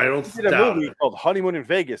 Oh, I don't. He did a movie called Honeymoon in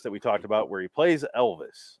Vegas that we talked about, where he plays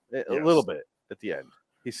Elvis a little bit at the end.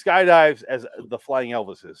 He skydives as the Flying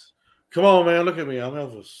Elvis is. Come on, man! Look at me. I'm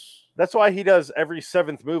Elvis. That's why he does every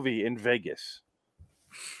 7th movie in Vegas.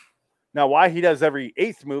 Now, why he does every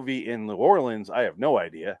 8th movie in New Orleans, I have no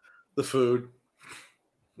idea. The food.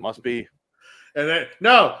 Must be. And then,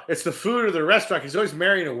 no, it's the food or the restaurant. He's always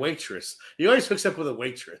marrying a waitress. He always hooks up with a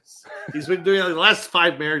waitress. He's been doing the last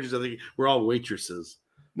 5 marriages, I think, were all waitresses.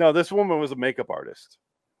 No, this woman was a makeup artist.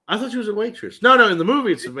 I thought she was a waitress. No, in the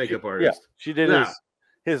movie, it's a makeup artist. Yeah, she did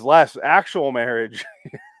his last actual marriage.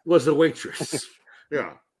 Was a waitress.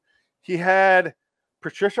 Yeah. He had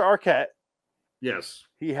Patricia Arquette. Yes.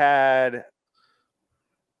 He had...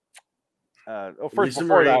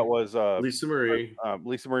 before that was Lisa Marie.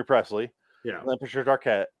 Lisa Marie Presley. Yeah. And then Patricia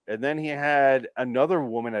Arquette. And then he had another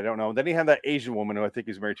woman, I don't know. And then he had that Asian woman who I think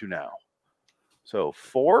he's married to now. So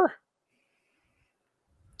 4?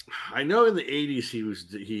 I know in the 80s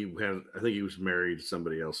I think he was married to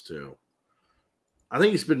somebody else too. I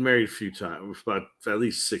think he's been married a few times, about at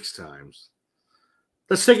least 6 times.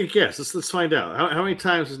 Let's take a guess. Let's find out. How many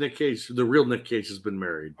times has Nick Cage, the real Nick Cage, has been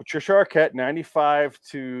married? Patricia Arquette, 95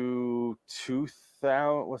 to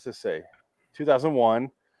 2000. What's this say?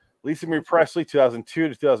 2001. Lisa Marie Presley, 2002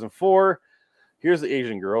 to 2004. Here's the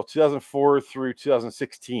Asian girl, 2004 through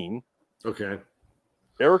 2016. Okay.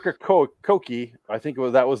 Erica Koki, I think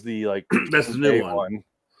that was the that's the new one.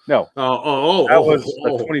 No. That was a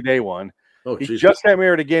 20-day one. Oh, he just got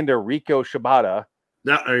married again to Riko Shibata.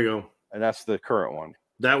 There you go. And that's the current one.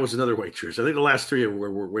 That was another waitress. I think the last 3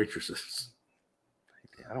 were waitresses.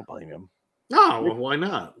 I don't blame him. No, well, why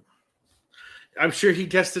not? I'm sure he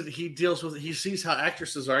deals with it. He sees how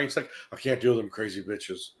actresses are. He's like, I can't deal with them crazy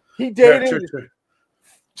bitches. He dated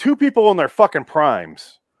 2 people in their fucking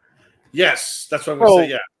primes. Yes, that's what I'm going to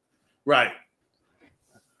say. Yeah. Right.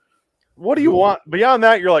 What do you want? Beyond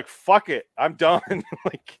that, you're like, fuck it. I'm done.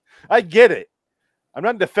 I get it. I'm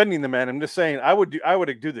not defending the man. I'm just saying I would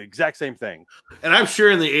do the exact same thing. And I'm sure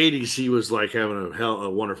in the 80s he was like having a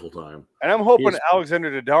wonderful time. And I'm hoping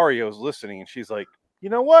Alexandra Daddario is listening and she's like, you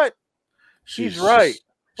know what? She's right.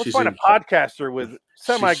 Let's find a podcaster with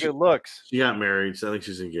semi-good looks. She got married, so I think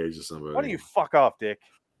she's engaged to somebody. Why don't you fuck off, Dick?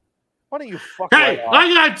 Why don't you fuck Hey, off?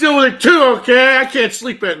 I got to deal with it too, okay? I can't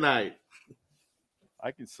sleep at night.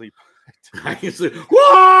 I can sleep. I can sleep.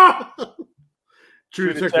 Whoa!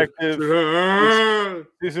 True Detective.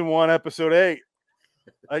 Season 1, episode 8.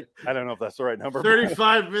 I don't know if that's the right number.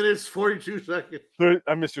 35 minutes, 42 seconds.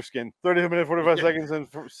 I'm Mr. Skin. 30 minutes, 45 seconds, and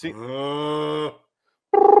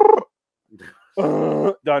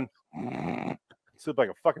done. Sleep like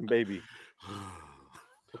a fucking baby.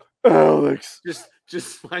 Alex.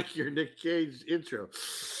 Just like your Nick Cage intro.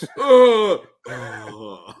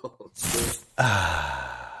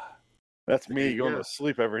 That's me going to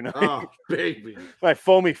sleep every night. Oh, baby. My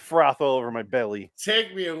foamy froth all over my belly.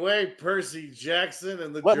 Take me away, Percy Jackson.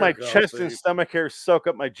 And let my chest and stomach hair soak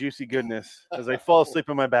up my juicy goodness as I fall asleep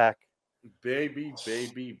on my back. Baby,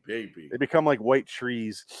 baby, baby. They become like white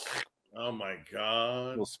trees. Oh, my God.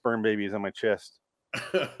 Little sperm babies on my chest.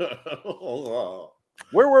 Oh.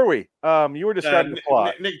 Where were we? You were describing the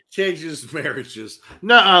plot. Nick Cage's marriages.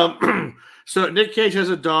 No, so Nick Cage has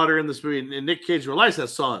a daughter in this movie, and Nick Cage relies on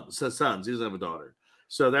sons. He doesn't have a daughter.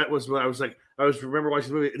 So that was what I was like. I was remember watching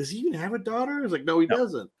the movie. Does he even have a daughter? I was like, no, he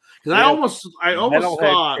doesn't. Because I almost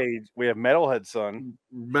thought Cage. We have Metalhead son,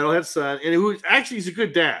 and who actually he's a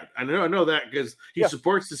good dad. I know that because he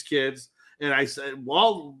supports his kids. And I said, well,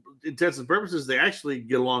 all intents and purposes, they actually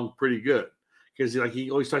get along pretty good because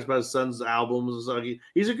he always talks about his son's albums and stuff.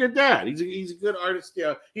 He's a good dad. He's a good artist.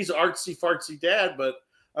 Yeah, he's an artsy fartsy dad, but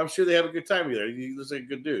I'm sure they have a good time together. He looks like a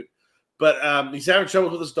good dude. But he's having trouble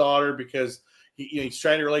with his daughter because he's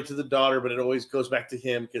trying to relate to the daughter, but it always goes back to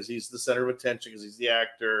him because he's the center of attention because he's the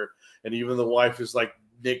actor. And even the wife is like,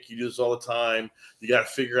 Nick, you do this all the time. You got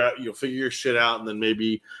to figure your shit out and then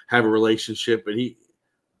maybe have a relationship. And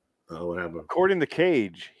what happened? According to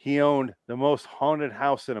Cage, he owned the most haunted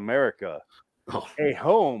house in America, a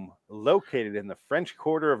home located in the French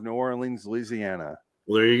Quarter of New Orleans, Louisiana.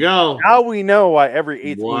 Well, there you go. Now we know why every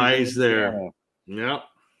eighth why is there. Yep.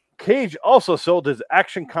 Cage also sold his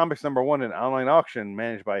Action Comics #1 in online auction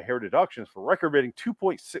managed by Heritage Auctions for record-breaking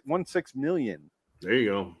 $2.16 million. There you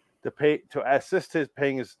go. To assist his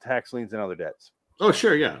paying his tax liens and other debts. Oh,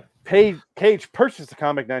 sure, yeah. Cage purchased the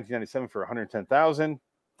comic in 1997 for $110,000.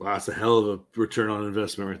 Wow, that's a hell of a return on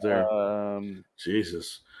investment right there.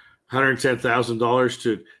 Jesus, $110,000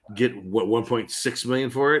 to get what $1.6 million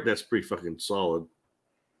for it? That's pretty fucking solid.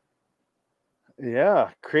 Yeah,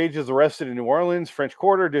 Cage is arrested in New Orleans, French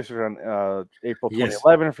Quarter district on April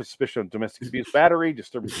 2011 for suspicion of domestic abuse, battery,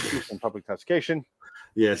 disturbing peace, and public intoxication.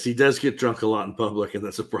 Yes, he does get drunk a lot in public, and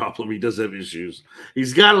that's a problem. He does have issues.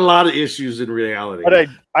 He's got a lot of issues in reality. But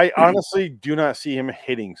I honestly do not see him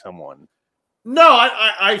hitting someone. No,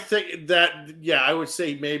 I think that, I would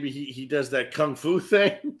say maybe he does that kung fu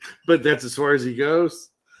thing, but that's as far as he goes.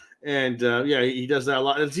 And he does that a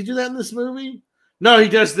lot. Does he do that in this movie? No, he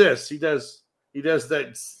does this. He does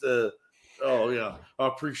that. I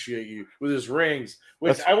appreciate you with his rings.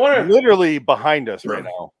 Which I wonder, literally behind us right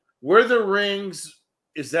now. Where the rings?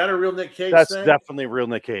 Is that a real Nick Cage? That's thing? Definitely real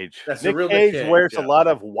Nick Cage. That's Nick a real Cage Nick Cage. Wears a lot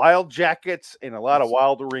of wild jackets and a lot of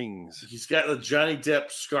wild rings. He's got the Johnny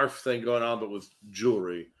Depp scarf thing going on, but with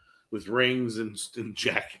jewelry, with rings and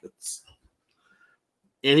jackets.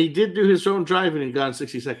 And he did do his own driving in Gone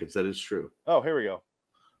 60 Seconds. That is true. Oh, here we go.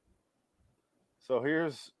 So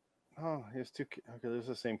here's two. Okay, there's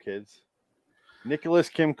the same kids. Nicholas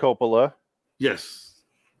Kim Coppola. Yes,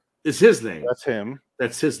 it's his name. That's him.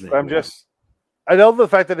 That's his name. But I love the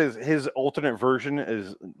fact that his alternate version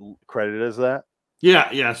is credited as that.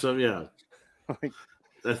 Yeah. So yeah,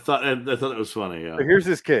 I thought it was funny. Yeah. So here's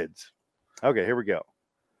his kids. Okay, here we go.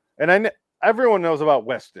 And everyone knows about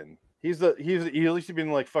Weston. He at least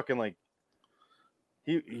been like fucking like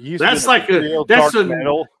he used. That's like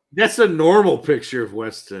that's a normal picture of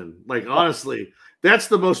Weston. Like honestly, that's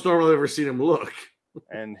the most normal I've ever seen him look.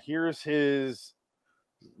 And here's his.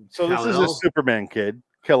 So Kal-El. This is a Superman kid,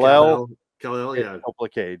 Kal-El,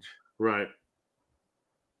 Coppola Cage, right?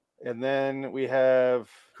 And then we have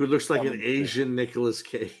who looks like an Asian Nicolas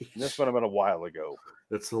Cage. This one about a while ago.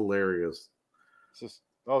 That's hilarious. This is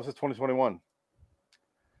 2021.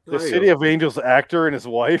 The City of Angels actor and his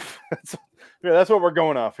wife. That's what we're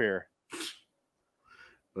going off here.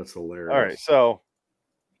 That's hilarious. All right, so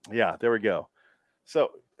there we go.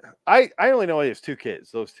 So I only know he has two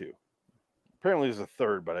kids, those two. Apparently there's a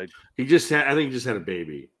third, but I think he just had a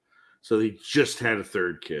baby. So he just had a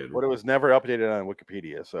third kid. But it was never updated on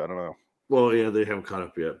Wikipedia, so I don't know. Well, yeah, they haven't caught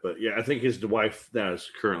up yet. But yeah, I think his wife now is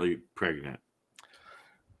currently pregnant.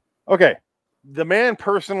 Okay. The man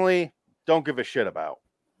personally don't give a shit about.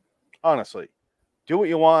 Honestly. Do what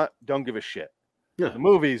you want, don't give a shit. Yeah. The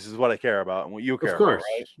movies is what I care about and what you care about,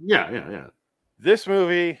 right? Yeah. This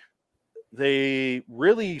movie, they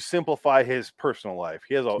really simplify his personal life.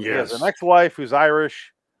 He has an ex-wife who's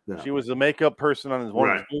Irish. Yeah. She was the makeup person on his one,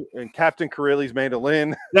 right. And Captain Corelli's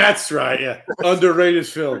Mandolin. That's right. Yeah, underrated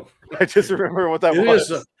film. I just remember what that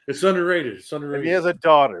was. It's underrated. And he has a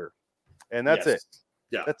daughter, and that's it.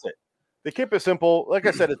 Yeah, that's it. They keep it simple. Like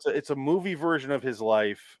I said, it's a movie version of his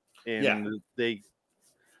life, and the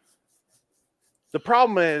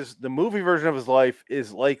problem is the movie version of his life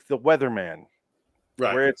is like The Weatherman.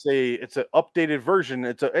 Right. Where it's an updated version.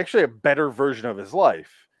 It's actually a better version of his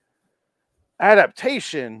life.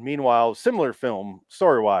 Adaptation, meanwhile, similar film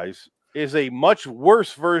story-wise, is a much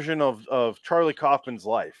worse version of Charlie Kaufman's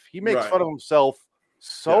life. He makes fun of himself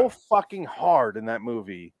so fucking hard in that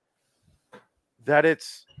movie that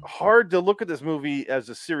it's hard to look at this movie as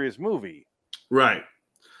a serious movie. Right.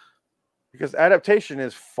 Because adaptation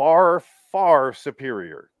is far, far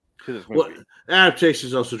superior to this movie. Well, adaptation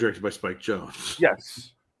is also directed by Spike Jonze.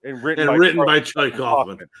 Yes. And written by Charlie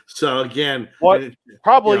Kaufman. So again,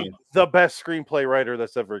 probably the best screenplay writer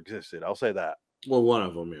that's ever existed. I'll say that. Well, one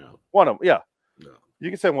of them, yeah. One of them, yeah. No. You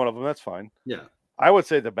can say one of them. That's fine. Yeah. I would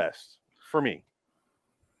say the best for me.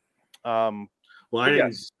 Well,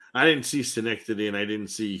 I didn't see Synecdoche and I didn't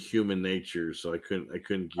see Human Nature, so I couldn't.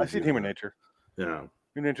 I've seen Human Nature. Yeah,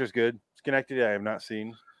 Human Nature is good. Schenectady, I have not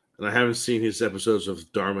seen, and I haven't seen his episodes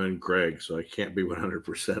of Dharma and Greg, so I can't be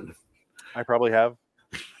 100%. I probably have.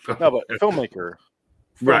 No, but filmmaker,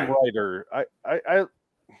 Right. writer. I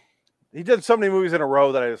he did so many movies in a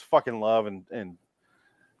row that I just fucking love, and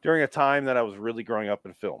during a time that I was really growing up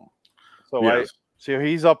in film. So Yes. so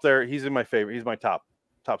he's up there. He's in my favorite. He's my top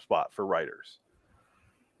spot for writers.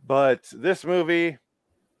 But this movie,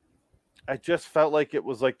 I just felt like it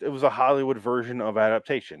was a Hollywood version of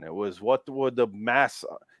adaptation. It was what would the mass.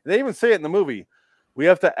 They even say it in the movie. We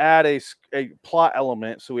have to add a plot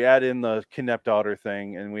element, so we add in the kidnapped daughter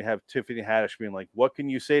thing, and we have Tiffany Haddish being like, "What can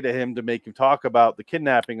you say to him to make him talk about the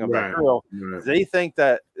kidnapping of that girl?" Right. They think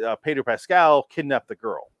that Pedro Pascal kidnapped the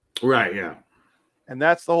girl, Right. Yeah. and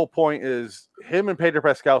that's the whole point. Is him and Pedro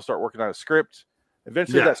Pascal start working on a script.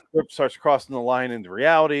 Eventually, that script starts crossing the line into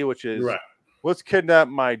reality, which is, let's kidnap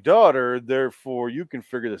my daughter. Therefore, you can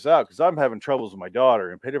figure this out because I'm having troubles with my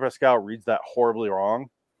daughter. And Pedro Pascal reads that horribly wrong.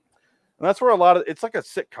 And that's where it's like a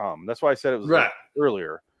sitcom. That's why I said it was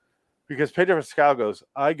earlier. Because Pedro Pascal goes,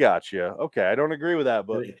 I got you. Okay, I don't agree with that,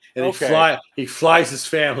 but he flies his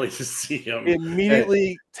family to see him.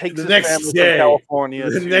 Immediately takes the his next family day, from California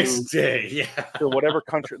the next day, to whatever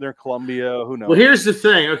country they're in, Colombia. Who knows? Well, here's the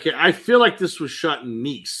thing. Okay, I feel like this was shot in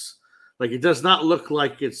Nice. Like it does not look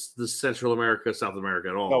like it's the Central America, South America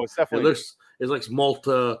at all. No, it's definitely. It's like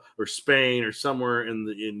Malta or Spain or somewhere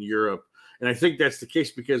in Europe. And I think that's the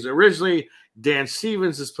case because originally Dan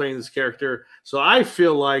Stevens is playing this character. So I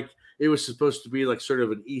feel like it was supposed to be like sort of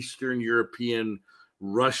an Eastern European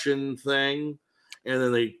Russian thing. And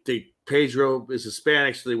then Pedro is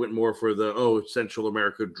Hispanic, so they went more for the Central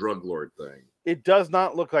America drug lord thing. It does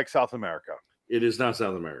not look like South America. It is not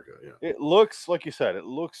South America. Yeah. It looks like you said. It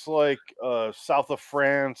looks like south of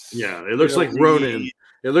France. Yeah, it looks like Ronin.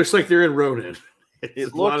 It looks like they're in Ronin.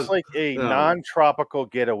 It looks like a non-tropical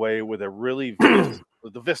getaway with a really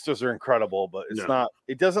the vistas are incredible, but it's not.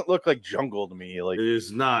 It doesn't look like jungle to me. Like it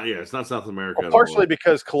is not. Yeah, it's not South America. Well, partially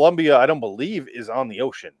because Colombia, I don't believe, is on the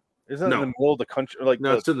ocean. Isn't it in the middle of the country? Like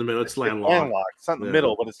it's in the middle. It's landlocked. It's not in the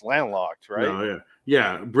middle, but it's landlocked, right? No,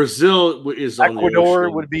 yeah. Brazil is Ecuador on the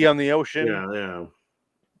ocean. would be on the ocean. Yeah.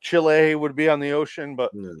 Chile would be on the ocean,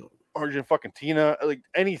 but Argentina, like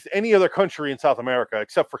any other country in South America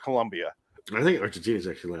except for Colombia. I think Argentina is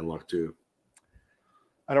actually landlocked too.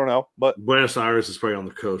 I don't know, but Buenos Aires is probably on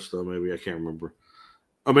the coast, though. Maybe I can't remember.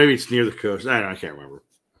 Or maybe it's near the coast. I can't remember.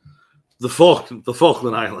 The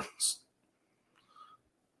Falkland Islands.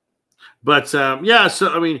 But so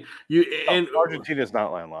I mean, Argentina is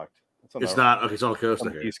not landlocked. It's not. Okay, it's on the coast.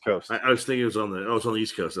 On the East Coast. I was thinking it was on the. It's on the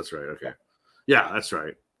East Coast. That's right. Okay. Yeah, that's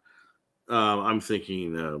right. I'm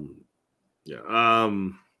thinking.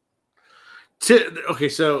 Okay,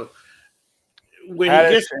 so when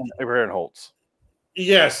he gets Abraham Holtz.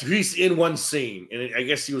 Yes, he's in one scene, and I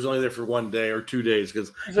guess he was only there for 1 day or 2 days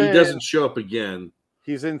because he doesn't show up again.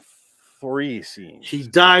 He's in 3 scenes. He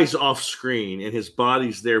dies off screen, and his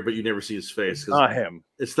body's there, but you never see his face. It's not him.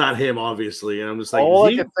 It's not him, obviously. And I'm just like, all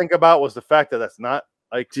I could think about was the fact that that's not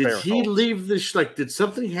like. Did he leave this? Like, did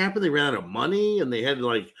something happen? They ran out of money, and they had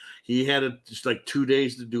he had just 2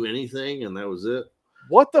 days to do anything, and that was it.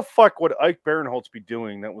 What the fuck would Ike Barinholtz be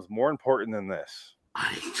doing that was more important than this?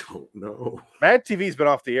 I don't know. Mad TV's been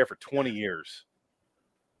off the air for 20 years.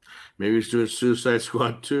 Maybe he's doing Suicide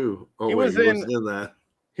Squad 2. Oh, he wasn't in that.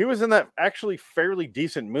 He was in that actually fairly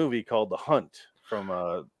decent movie called The Hunt from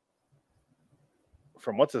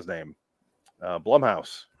what's his name?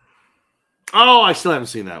 Blumhouse. Oh, I still haven't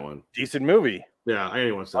seen that one. Decent movie. Yeah, I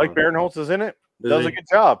didn't want to. Ike Barinholtz is in it. Does a good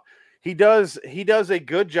job. He does a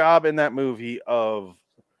good job in that movie of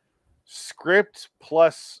script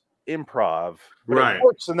plus improv. Right. It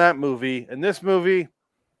works in that movie. In this movie,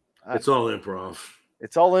 it's all improv.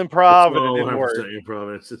 It's all improv, and it didn't work.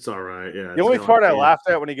 Improv. It's all right. Yeah. The only part I laughed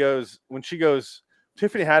at when she goes,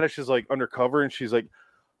 Tiffany Haddish is like undercover, and she's like,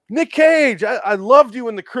 Nick Cage, I loved you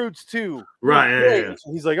in The Croods too. Right. Yeah.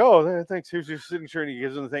 He's like, oh, thanks. Here's your signature, and he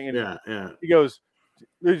gives him the thing. And he goes,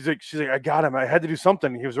 she's like, I got him. I had to do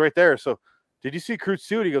something. He was right there. So, did you see Croods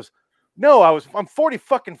 2? And he goes, no, I'm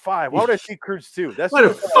 40-5. Why would I see Croods 2? That's why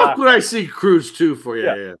the fuck would I see Croods 2 for you?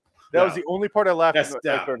 Yeah. That was the only part I laughed at.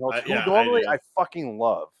 Normally I fucking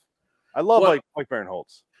love. I love Mike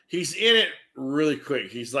Barinholtz. He's in it really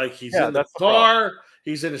quick. He's in the car.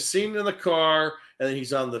 He's in a scene in the car, and then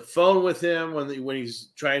he's on the phone with him when he's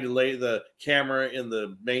trying to lay the camera in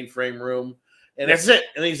the mainframe room. and that's it.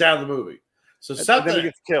 And he's out of the movie. So and then he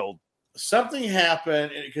gets killed. Something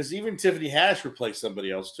happened because even Tiffany Haddish replaced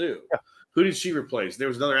somebody else too. Yeah. Who did she replace? There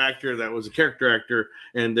was another actor that was a character actor,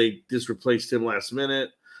 and they just replaced him last minute.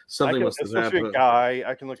 Something must have happened. A guy.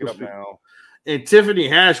 I can look it up now. And Tiffany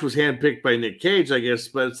Haddish was handpicked by Nick Cage, I guess.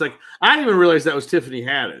 But it's like I didn't even realize that was Tiffany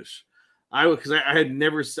Haddish. I had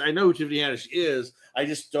never. I know who Tiffany Haddish is. I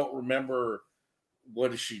just don't remember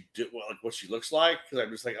what does she do, what she looks like, because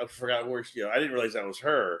I'm just like I forgot where she. I didn't realize that was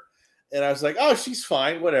her. And I was like, oh, she's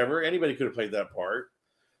fine, whatever. Anybody could have played that part.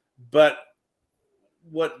 But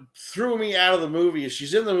what threw me out of the movie is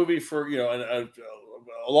she's in the movie for, a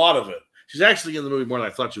lot of it. She's actually in the movie more than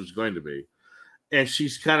I thought she was going to be. And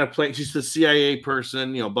she's kind of playing, she's the CIA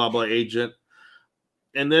person, blah, blah, agent.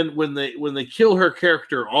 And then when they kill her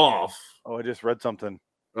character off. Oh, I just read something.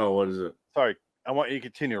 Oh, what is it? Sorry. I want you to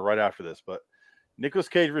continue right after this, but Nicolas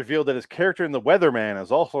Cage revealed that his character in The Weatherman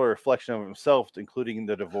is also a reflection of himself, including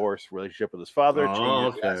the divorce, relationship with his father,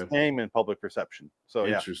 change his last name, and public perception. So,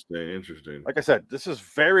 interesting. Like I said, this is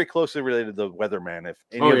very closely related to The Weatherman, if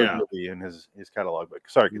any other movie in his catalog. But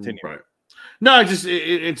sorry, continue. Right. No, just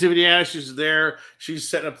Tiffany Haddish is there. She's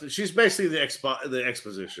setting up. She's basically the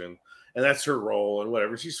exposition, and that's her role, and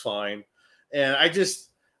whatever. She's fine. And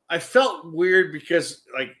I felt weird because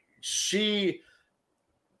like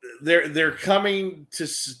they're coming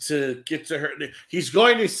to get to her. He's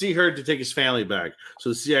going to see her to take his family back. So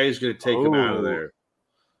the CIA is going to take him out of there.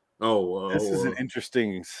 This is an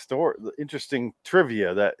interesting story, interesting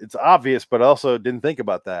trivia that it's obvious, but also didn't think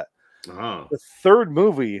about that. The third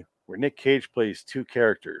movie where Nick Cage plays two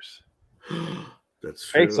characters. That's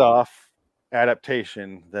true. Face Off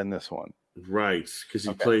adaptation than this one. Right, because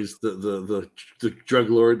he plays the drug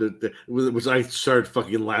lord which I started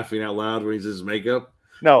fucking laughing out loud when he's in his makeup.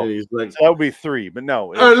 No, and he's like, so that would be three, but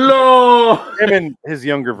no. Hello! Him and his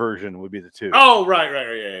younger version would be the two. Oh, right. Yeah,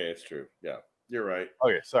 it's true. Yeah, you're right.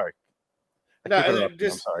 Okay, sorry. No, I'm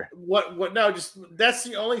sorry. No, just that's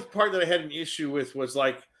the only part that I had an issue with was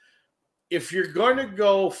like, if you're going to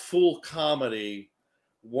go full comedy,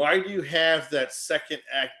 why do you have that second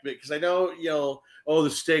act bit? Because I know, the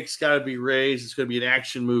stakes got to be raised. It's going to be an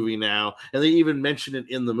action movie now. And they even mentioned it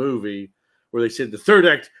in the movie where they said the third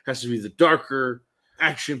act has to be the darker,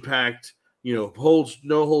 action-packed, no holds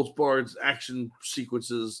barred action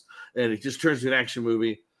sequences. And it just turns into an action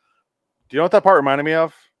movie. Do you know what that part reminded me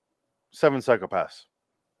of? Seven Psychopaths.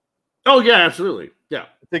 Oh, yeah, absolutely. Yeah.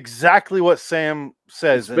 It's exactly what Sam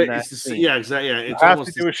says in that scene. Yeah, exactly. Yeah, you have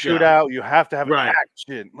to do a shootout. Yeah. You have to have an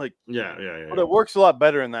action. Like, yeah. But it works a lot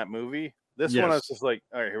better in that movie. This one, I was just like,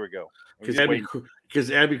 all right, here we go. Because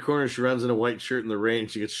Abby Cornish runs in a white shirt in the rain.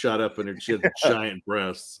 She gets shot up and she has giant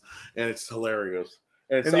breasts. And it's hilarious.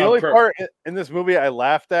 And the only part in this movie I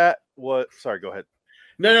laughed at was... Sorry, go ahead.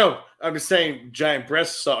 No. I'm just saying giant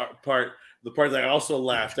breasts part... The part that I also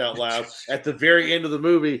laughed out loud at the very end of the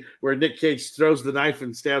movie where Nick Cage throws the knife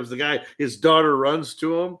and stabs the guy. His daughter runs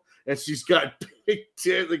to him and she's got big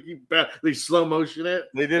tits. They slow motion it.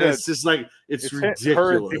 They did. It's just like it's ridiculous.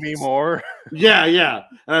 Her Demi Moore. Yeah.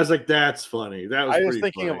 And I was like, that's funny. That was. I was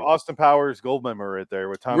thinking funny. of Austin Powers Goldmember right there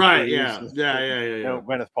with Tom. Right. Cruise, Yeah.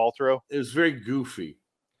 Gwyneth Paltrow. It was very goofy.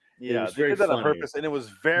 Yeah, they did that on purpose, and it was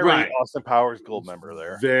very Austin Powers Goldmember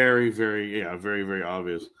there. Very, very, very, very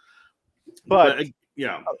obvious. But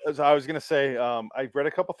yeah, as I was going to say, I read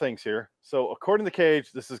a couple things here. So according to Cage,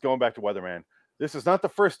 this is going back to Weatherman. This is not the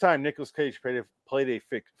first time Nicolas Cage played a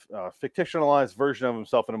fictionalized version of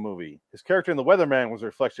himself in a movie. His character in The Weatherman was a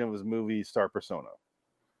reflection of his movie star persona.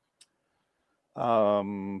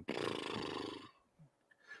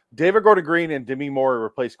 David Gordon Green and Demi Moore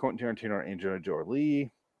replaced Quentin Tarantino and Angelina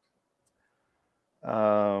Jolie.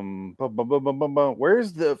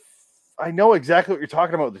 Where's the... I know exactly what you're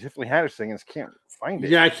talking about, the Tiffany Haddish thing, and I can't find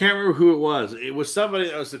it. Yeah, I can't remember who it was. It was somebody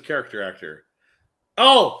that was the character actor.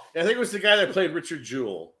 Oh, I think it was the guy that played Richard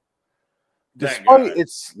Jewell. Despite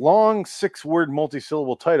its long 6-word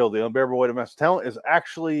multi-syllable title, The Unbearable Weight of Massive Talent is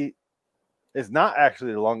not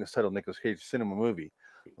actually the longest title Nicolas Cage cinema movie.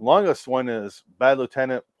 The longest one is Bad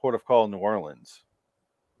Lieutenant, Port of Call, New Orleans.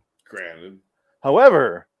 Granted.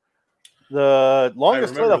 However, the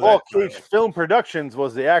longest title of all Cage film productions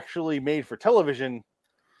was the actually made for television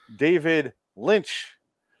David Lynch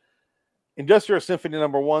Industrial Symphony No.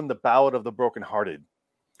 1, The Ballad of the Brokenhearted,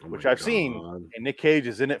 which I've seen, and Nick Cage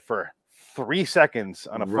is in it for 3 seconds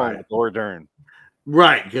on a phone with Laura Dern.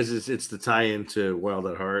 Right, because it's the tie-in to Wild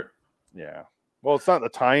at Heart. Yeah. Well, it's not the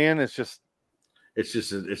tie-in. It's just a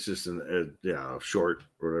short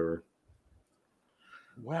or whatever.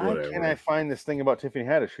 Why can't I find this thing about Tiffany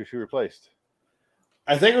Haddish, who she replaced?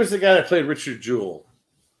 I think it was the guy that played Richard Jewell.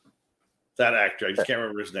 That actor, I just can't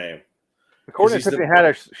remember his name. According to Tiffany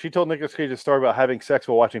Haddish, she told Nicolas Cage a story about having sex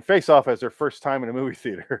while watching Face Off as their first time in a movie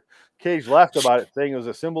theater. Cage laughed about it, saying it was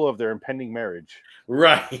a symbol of their impending marriage.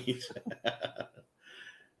 Right.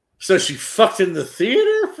 So she fucked in the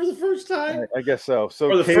theater for the first time? I guess so.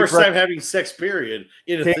 For the first time having sex, period,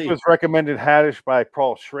 in a theater. Cage was recommended Haddish by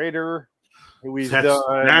Paul Schrader, who he's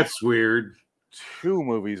done. That's weird. 2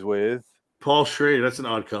 movies with. Paul Schrader, that's an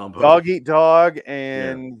odd combo. Dog Eat Dog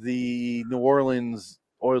and the New Orleans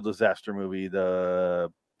oil disaster movie,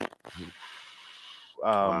 the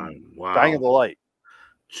Dying of the Light.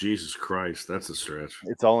 Jesus Christ, that's a stretch.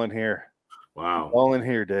 It's all in here. Wow. It's all in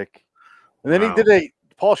here, Dick. And then he did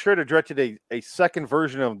Paul Schrader directed a second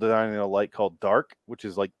version of the Dying of the Light called Dark, which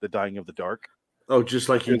is like the Dying of the Dark. Oh, just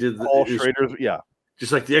like he did Paul Schrader's,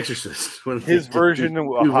 just like The Exorcist. When his version of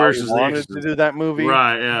how he wanted to do that movie.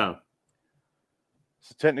 Right, yeah.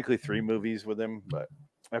 So technically 3 movies with him, but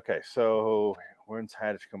okay, so when's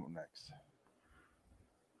Haddish come up next?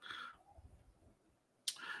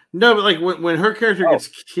 No, but like when her character gets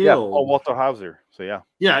killed. Paul Walter Hauser. So yeah.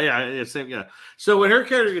 So when her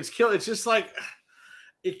character gets killed, it's just like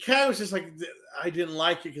it kind of was just like I didn't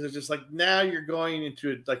like it because it's just like now you're going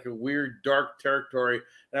into like a weird dark territory,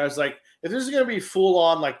 and I was like, if this is going to be full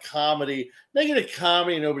on like comedy, make it a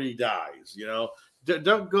comedy and nobody dies, you know.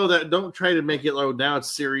 Don't go that. Don't try to make it low. Now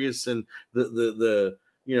it's serious, and the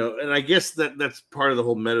you know. And I guess that's part of the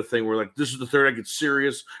whole meta thing. Where like this is the third act. It's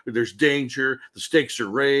serious. But there's danger. The stakes are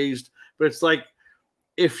raised. But it's like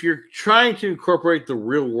if you're trying to incorporate the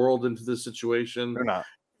real world into this situation, they're not.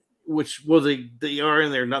 Which they are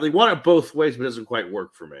in there. Now they want it both ways, but it doesn't quite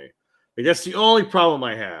work for me. Like, that's the only problem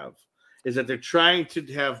I have is that they're trying to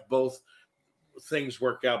have both things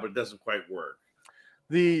work out, but it doesn't quite work.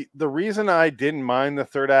 The reason I didn't mind the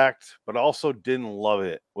third act, but also didn't love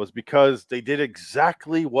it, was because they did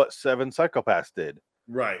exactly what Seven Psychopaths did.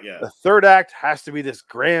 Right, yeah. The third act has to be this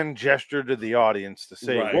grand gesture to the audience to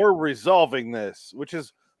say, we're resolving this, which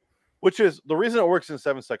is the reason it works in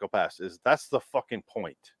Seven Psychopaths is that's the fucking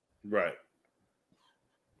point. Right.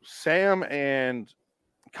 Sam and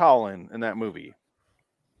Colin in that movie,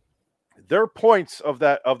 their points of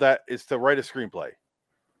that is to write a screenplay.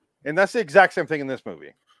 And that's the exact same thing in this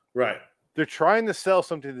movie. Right. They're trying to sell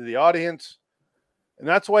something to the audience, and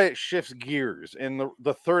that's why it shifts gears. And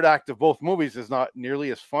the third act of both movies is not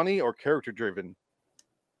nearly as funny or character-driven.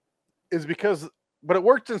 But it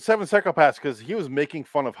worked in Seven Psychopaths because he was making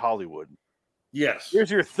fun of Hollywood. Yes.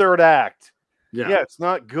 Here's your third act. Yeah, it's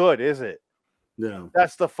not good, is it? No.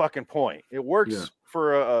 That's the fucking point. It works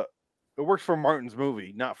for Martin's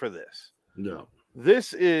movie, not for this. No.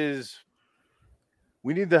 This is...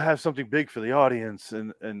 We need to have something big for the audience,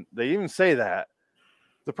 and they even say that.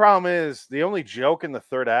 The problem is the only joke in the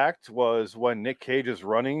third act was when Nick Cage is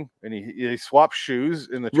running and he swaps shoes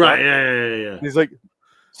in the truck. Right, yeah. He's like,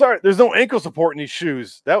 "Sorry, there's no ankle support in these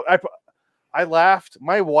shoes." That I laughed.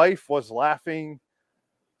 My wife was laughing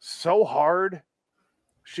so hard.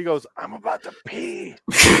 She goes, "I'm about to pee."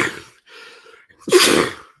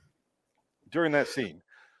 During that scene,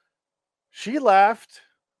 she laughed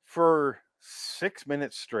for 6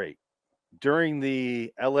 minutes straight during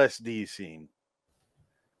the LSD scene.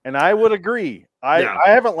 And I would agree. I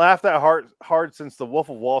haven't laughed that hard since the Wolf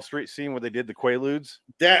of Wall Street scene where they did the Quaaludes.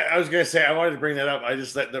 That I was going to say, I wanted to bring that up. I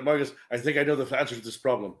just let the Marcus. I think I know the answer to this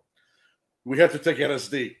problem. We have to take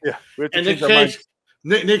LSD. Yeah, and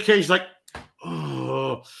Nick Cage, like,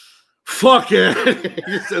 oh, fuck it.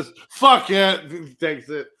 He says, "Fuck it." He takes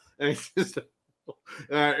it, and he just.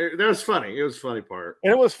 That was funny. It was a funny part,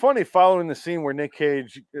 and it was funny following the scene where Nick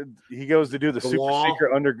Cage he goes to do the super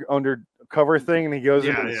secret undercover thing, and he goes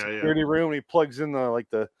into the security room and he plugs in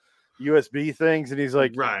the USB things, and he's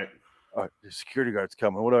like, "Right, the security guard's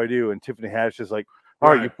coming. What do I do?" And Tiffany Haddish is like, "All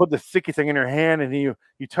right, you put the sticky thing in her hand, and you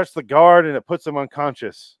touch the guard, and it puts him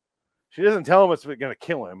unconscious." She doesn't tell him it's going to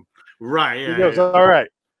kill him. Right? Yeah. He goes, "All right."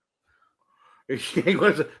 He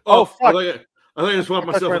goes, "Oh fuck! I think I just want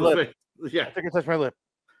myself in the face." Yeah, I think I touched my lip.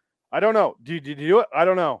 I don't know. Did you do it? I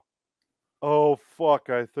don't know. Oh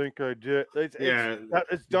fuck! I think I did.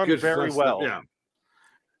 It's done very well. Yeah,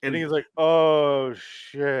 and he's like, "Oh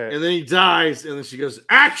shit!" And then he dies, and then she goes,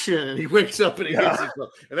 "Action!" And he wakes up and he hits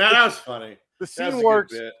himself. And that was funny. The scene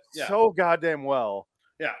works so goddamn well.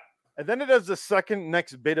 Yeah, and then it does the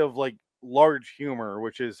next bit of like large humor,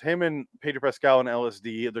 which is him and Pedro Pascal and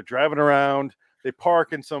LSD. They're driving around. They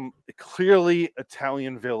park in some clearly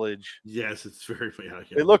Italian village. Yes, it's very. Yeah.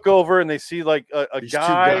 They look over and they see like a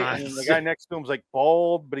guy, and the guy next to him's like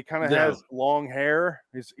bald, but he kind of has long hair.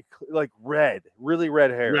 He's like really red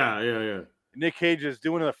hair. Yeah. Nick Cage is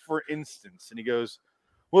doing it for instance, and he goes,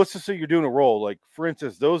 well, let's just say you're doing a role. Like, for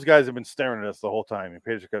instance, those guys have been staring at us the whole time. And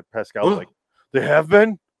Pedro Pascal's like, they have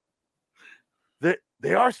been?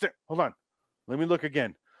 They are staring. Hold on. Let me look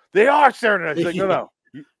again. They are staring at us. He's like, no.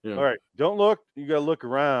 All right. Don't look. You got to look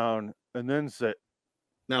around and then say.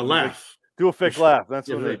 Now laugh. Do a fake laugh. That's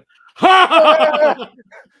what they.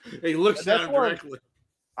 He looks at him directly.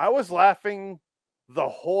 I was laughing the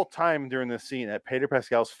whole time during this scene at Pedro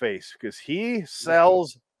Pascal's face because he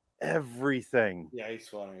sells everything. Yeah, he's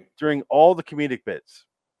funny. During all the comedic bits.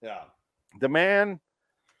 Yeah. The man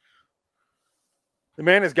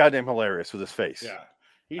is goddamn hilarious with his face. Yeah.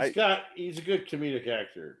 He's a good comedic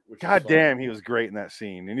actor. God damn, he was great in that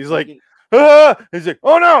scene. And he's like, ah! He's like,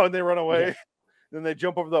 oh no, and they run away. Yeah. Then they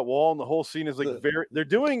jump over that wall, and the whole scene is like they're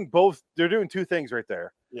doing two things right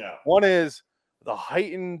there. Yeah. One is the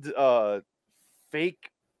heightened fake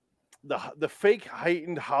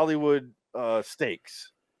heightened Hollywood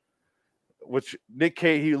stakes. Which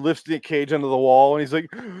he lifts Nick Cage under the wall and he's like,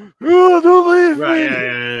 oh, don't leave me.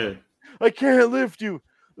 Yeah. I can't lift you.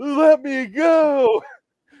 Let me go.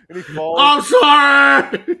 And he falls. I'm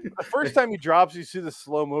sorry. The first time he drops, you see the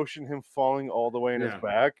slow motion, him falling all the way in his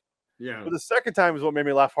back. Yeah. But the second time is what made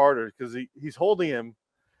me laugh harder because he's holding him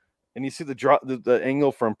and you see the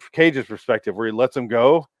angle from Cage's perspective where he lets him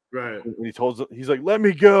go. Right. And he's like, let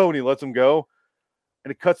me go. And he lets him go.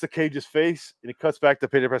 And it cuts to Cage's face and it cuts back to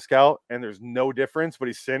Pedro Pascal and there's no difference, but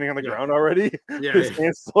he's standing on the ground already. Yeah. His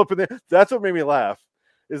hands still up in there. That's what made me laugh.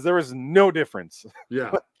 Is there was no difference.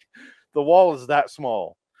 Yeah. The wall is that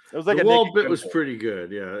small. It was like the wall bit was pretty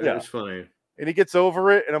good. Yeah. It was funny. And he gets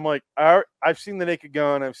over it, and I'm like, I've seen the Naked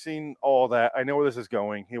Gun. I've seen all that. I know where this is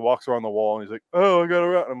going. He walks around the wall, and he's like, oh, I got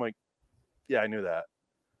around. I'm like, yeah, I knew that.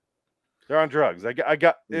 They're on drugs. I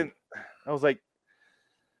got in. I was like,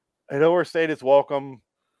 it overstayed its welcome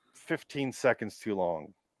 15 seconds too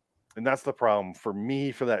long. And that's the problem for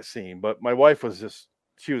me for that scene. But my wife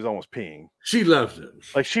she was almost peeing. She loved it.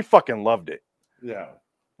 Like, she fucking loved it. Yeah.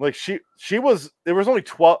 Like there was only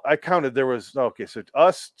 12. I counted. There was, okay, so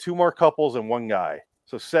us, 2 more couples and 1 guy.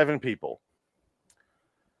 So 7 people.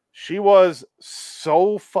 She was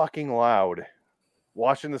so fucking loud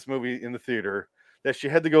watching this movie in the theater that she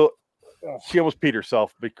had to go. She almost peed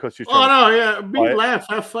herself because she. Laugh,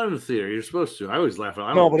 have fun in the theater. You're supposed to. I always laugh.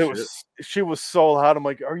 She was so loud. I'm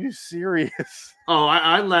like, are you serious? Oh,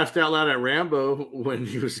 I laughed out loud at Rambo when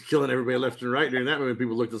he was killing everybody left and right during that movie.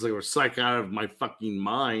 People looked as like I was psyched out of my fucking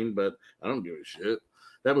mind, but I don't give a shit.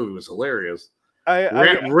 That movie was hilarious.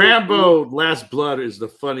 Rambo: Last Blood is the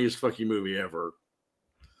funniest fucking movie ever.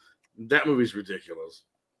 That movie's ridiculous.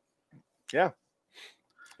 Yeah.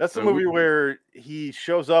 That's the movie where he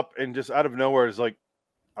shows up and just out of nowhere is like,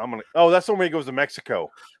 that's the one where he goes to Mexico.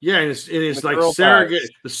 Yeah, and it's like the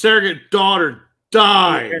surrogate daughter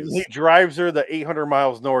dies. And he drives her the 800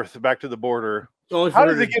 miles north back to the border. How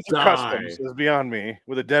did he get to customs is beyond me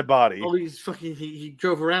with a dead body. Oh, he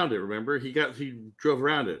drove around it, remember? He drove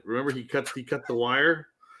around it. Remember he cut the wire?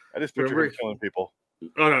 I just picture him killing people.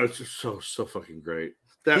 Oh no, it's just so fucking great.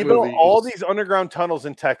 He built all these underground tunnels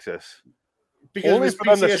in Texas. Because only for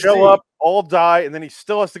them to show up, all die, and then he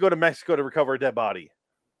still has to go to Mexico to recover a dead body.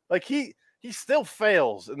 Like he still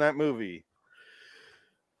fails in that movie.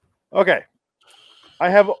 Okay, I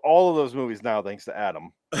have all of those movies now, thanks to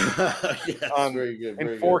Adam. Very good. In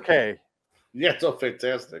 4K. Good. Yeah, it's all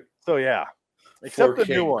fantastic. So yeah, except the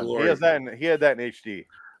new one. Glory. He had that in HD.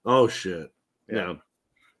 Oh shit! Yeah,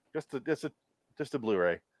 just a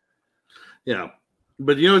Blu-ray. Yeah,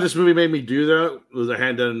 but you know what this movie made me do though? Was I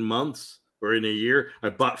had done in months. Or in a year, I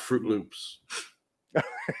bought Fruit Loops.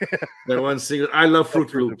 That one single. I love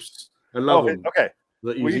Fruit Loops. I love them. Okay.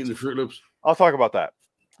 You eating the Fruit Loops? I'll talk about that.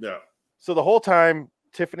 Yeah. So the whole time,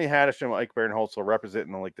 Tiffany Haddish and Ike Barinholtz are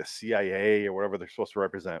representing like the CIA or whatever they're supposed to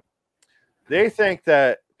represent. They think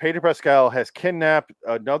that Pedro Pascal has kidnapped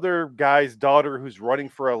another guy's daughter who's running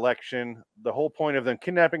for election. The whole point of them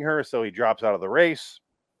kidnapping her is so he drops out of the race.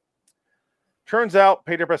 Turns out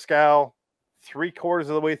Pedro Pascal, 3/4 of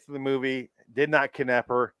the way through the movie, did not kidnap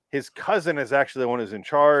her. His cousin is actually the one who's in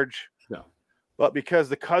charge. No. But because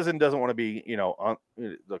the cousin doesn't want to be, on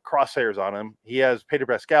the crosshairs on him, he has Pedro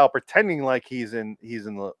Pascal pretending like he's in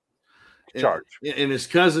the charge. And his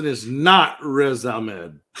cousin is not Riz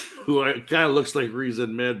Ahmed, who kind of looks like Riz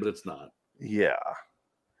Ahmed, but it's not. Yeah.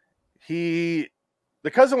 The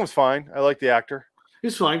cousin was fine. I like the actor.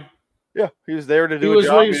 He's fine. Yeah, he was there to do a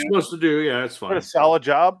job. What he was supposed to do. Yeah, it's fine. Did a solid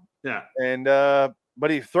job. Yeah. And but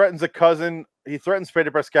he threatens the cousin. He threatens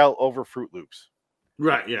Pedro Pascal over Fruit Loops.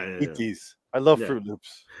 Right. Yeah. Eat these. I love Fruit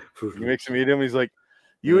Loops. He makes him eat them. He's like,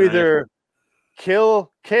 you either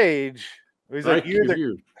kill Cage. He's like,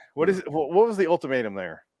 What is it? What was the ultimatum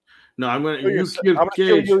there? No, I'm gonna I'm kill gonna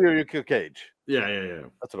kill Cage. you or you kill Cage. Yeah.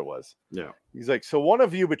 That's what it was. Yeah. He's like, so one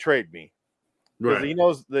of you betrayed me because he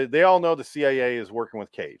knows they all know the CIA is working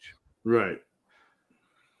with Cage. Right.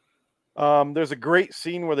 There's a great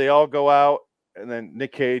scene where they all go out, and then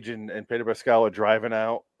Nick Cage and Pedro Pascal are driving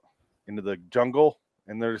out into the jungle,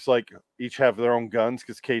 and they're just like each have their own guns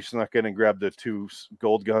because Cage snuck in and grabbed the 2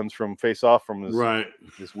 gold guns from Face Off from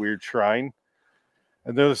this weird shrine.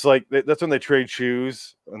 And they're just like, that's when they trade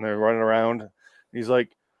shoes and they're running around. He's like,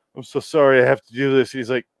 I'm so sorry I have to do this. He's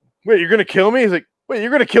like, wait, you're going to kill me? He's like, wait, you're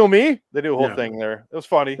going to kill me? They do a whole thing there. It was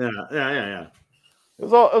funny. Yeah. It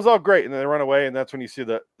was all great. And then they run away. And that's when you see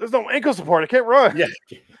there's no ankle support. I can't run. Yeah.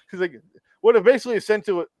 He's like, what it basically is sent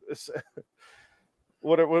to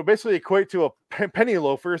what it would basically equate to a penny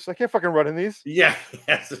loafers. I can't fucking run in these. Yeah.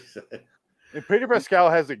 Yes. And Pedro Pascal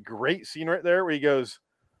has a great scene right there where he goes,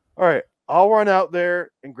 all right, I'll run out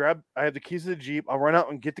there and I have the keys to the Jeep. I'll run out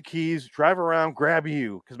and get the keys, drive around, grab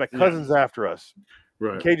you because my cousin's after us.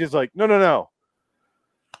 Right. And Cage is like, no.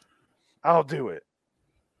 I'll do it.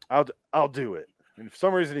 I'll do it. And for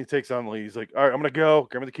some reason he takes on the lead. He's like, all right, I'm going to go.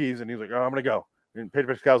 Grab me the keys. And he's like, oh, I'm going to go. And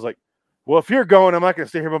Pedro Pascal's like, well, if you're going, I'm not going to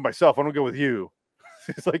stay here by myself. I'm going to go with you.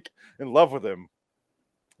 He's like in love with him.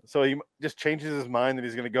 So he just changes his mind that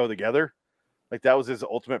he's going to go together. Like that was his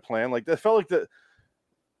ultimate plan. Like that felt like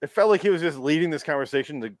it felt like he was just leading this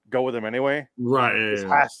conversation to go with him anyway. Right. He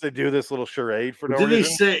has to do this little charade for no reason. Didn't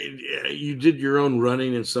he say you did your own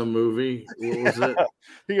running in some movie? What was it?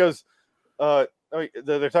 He goes, they're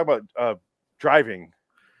talking about driving.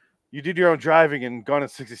 You did your own driving and Gone in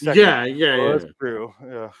 60 Seconds. Yeah. That's true.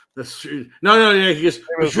 Yeah. That's true. No, yeah. He goes,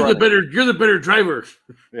 you're the better driver.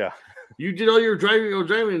 Yeah. You did all your driving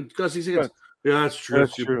in 60 seconds. Yeah, that's true.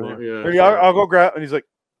 That's true. Yeah. I'll go grab, and he's like,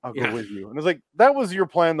 I'll go with you. And it's like, that was your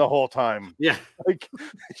plan the whole time. Yeah. Like,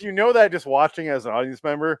 you know that just watching as an audience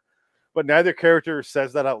member, but neither character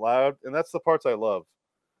says that out loud. And that's the parts I love.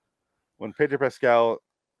 When Pedro Pascal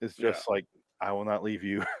is just like, I will not leave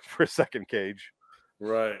you for a second, Cage.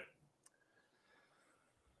 Right.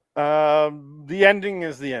 The ending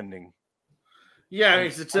is the ending. Yeah,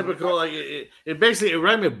 it's a typical, like, it basically, it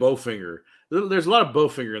reminded me of Bowfinger. There's a lot of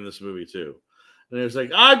Bowfinger in this movie, too. And it was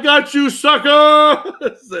like, I got you, sucker!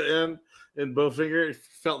 That's the end. And Bowfinger, it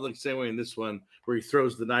felt like the same way in this one, where he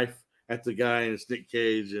throws the knife at the guy, and it's Nick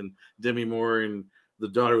Cage and Demi Moore and the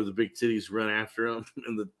daughter with the big titties run after him.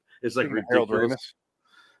 And it's like ridiculous. Harold Ramis.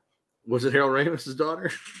 Was it Harold Ramis'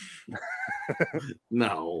 daughter?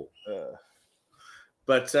 No.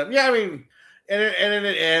 But, yeah, I mean, and then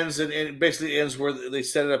it ends, and it basically ends where they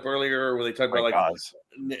set it up earlier, where they talk about, like,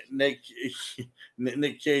 Nick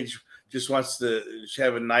Cage just wants to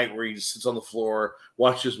have a night where he just sits on the floor,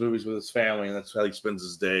 watches movies with his family, and that's how he spends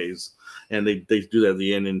his days. And they do that at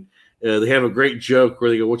the end. And they have a great joke where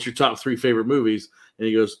they go, what's your top 3 favorite movies? And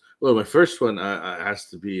he goes, well, my first one has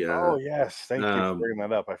to be... oh, yes. Thank you for bringing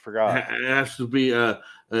that up. I forgot. It has to be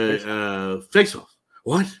Face Off.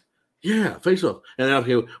 What? Yeah, Face Off. And then,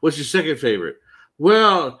 okay, what's your second favorite?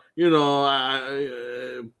 Well,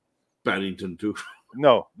 Paddington 2.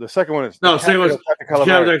 No, the second one is... No, the second one is...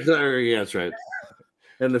 Yeah, that's right.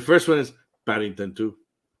 And the first one is Paddington 2.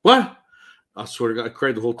 What? I swear to God, I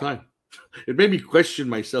cried the whole time. It made me question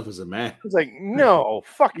myself as a man. He's like, no,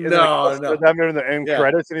 fuck it. No. I'm in the end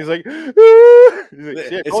credits, and he's like,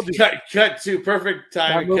 cut to perfect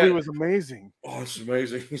time. That movie was amazing. Oh, it's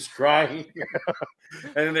amazing. He's crying.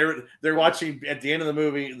 And then they're watching, at the end of the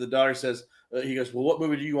movie, the daughter says, he goes, well, what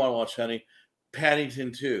movie do you want to watch, honey?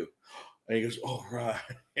 Paddington 2. And he goes, oh, right.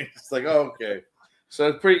 It's like, oh, okay. So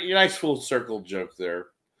it's pretty nice full circle joke there.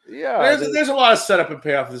 Yeah. There's a lot of setup and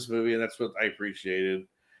payoff in this movie, and that's what I appreciated.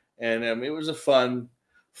 And it was a fun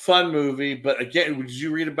movie. But again, did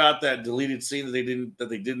you read about that deleted scene that they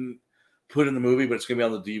didn't put in the movie, but it's going to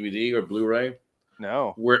be on the DVD or Blu-ray?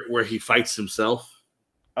 No. Where he fights himself.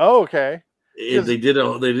 Oh, okay. They did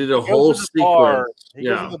a whole sequence. He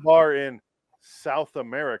goes to the bar in South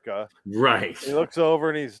America. Right. He looks over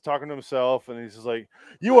and he's talking to himself, and he's just like,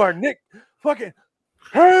 "You are Nick fucking."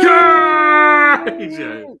 He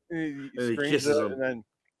kisses him, and then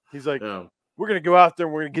he's like, "We're gonna go out there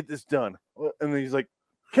and we're gonna get this done." And then he's like,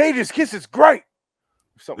 "Cage's kiss is great."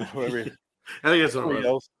 Something. Whatever. I think that's what it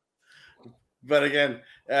was. But again,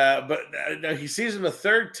 he sees him a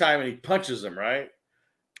third time and he punches him, right?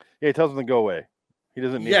 Yeah, he tells him to go away. He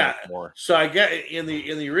doesn't need it anymore. So I get in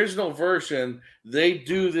the original version, they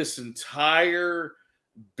do this entire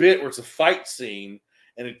bit where it's a fight scene,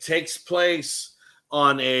 and it takes place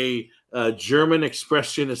on a German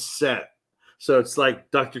expressionist set. So it's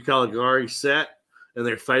like Dr. Caligari set, and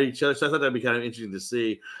they're fighting each other. So I thought that'd be kind of interesting to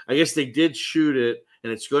see. I guess they did shoot it,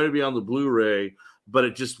 and it's going to be on the Blu-ray, but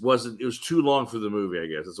it just wasn't. It was too long for the movie. I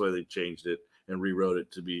guess that's why they changed it and rewrote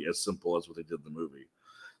it to be as simple as what they did in the movie.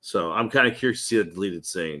 So I'm kind of curious to see a deleted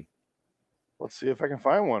scene. Let's see if I can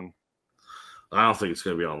find one. I don't think it's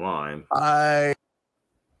going to be online.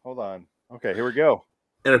 Hold on. Okay, here we go.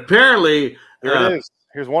 And apparently, Here it is.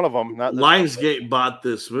 Here's one of them. Not Lionsgate bought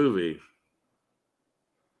this movie.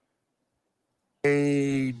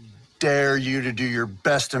 I dare you to do your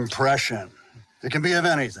best impression. It can be of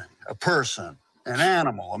anything: a person, an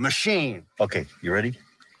animal, a machine. Okay, you ready?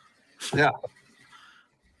 Yeah.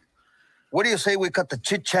 What do you say we cut the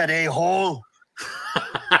chit chat a-hole?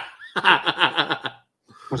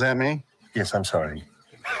 Was that me? Yes, I'm sorry.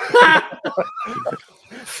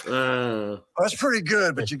 That's pretty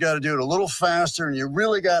good, but you got to do it a little faster, and you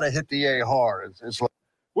really got to hit the A hard. It's like,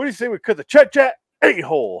 what do you say we cut the chat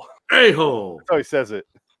a-hole? A-hole. That's how he says it.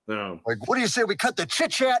 No. like, what do you say we cut the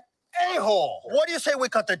chit chat a-hole? What do you say we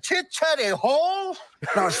cut the chit chat a-hole?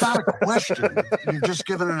 No, it's not a question. You're just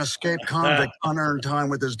giving an escaped convict unearned time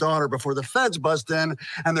with his daughter before the feds bust in,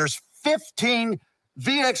 and there's 15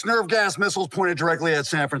 VX nerve gas missiles pointed directly at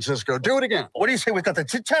San Francisco. Do it again. What do you say we cut the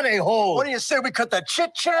chit chat a-hole? What do you say we cut the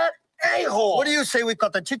chit chat a-hole? What do you say we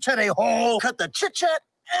cut the chit chat a-hole? Cut the chit chat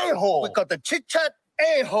a-hole. We cut the chit chat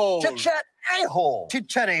a-hole. Chit chat a-hole. Chit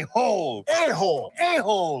chat a-hole. A-hole.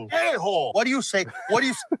 A-hole. A-hole. What do you say? What do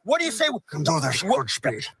you say? Come do their squirt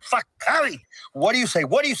speed. Fuck, Harry. What do you say?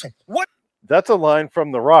 What do you say? What? That's a line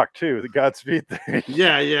from The Rock too. The Godspeed thing.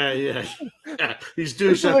 Yeah. He's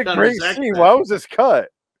doing This is a great scene. Why was this cut?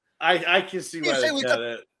 I can see why they cut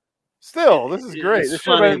it. Still, this is great. It's this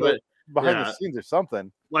should funny, have been but behind the scenes or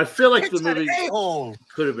something. Well, I feel like Chit the chat movie a-hole.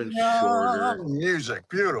 could have been shorter. Music,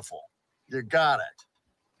 beautiful. You got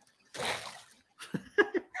it.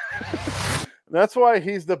 That's why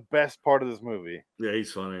he's the best part of this movie. Yeah,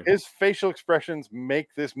 he's funny. His facial expressions make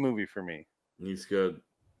this movie for me. He's good.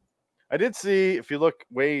 I did see, if you look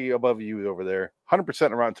way above you over there,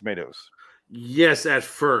 100% Rotten Tomatoes. Yes, at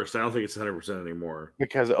first. I don't think it's 100% anymore.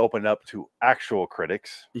 Because it opened up to actual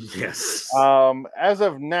critics. Yes. As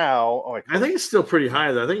of now, I think it's still pretty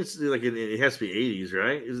high, though. I think it's like it has to be 80s,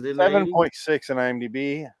 right? Is it 7.6 in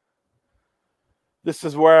IMDb. This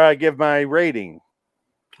is where I give my rating.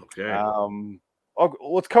 Okay.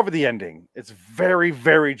 Let's cover the ending. It's very,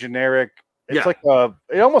 very generic. It's like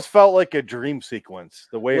it almost felt like a dream sequence,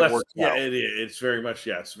 the way it works out. It's very much,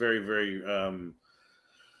 it's very, very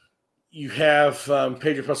you have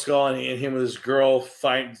Pedro Pascal and him with his girl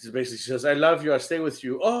fight. Basically, she says, "I love you. I stay with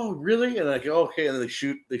you." Oh, really? And like, okay, and then they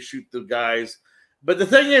shoot the guys. But the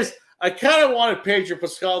thing is, I kind of wanted Pedro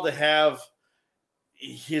Pascal to have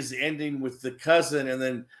his ending with the cousin, and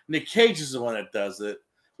then Nick Cage is the one that does it,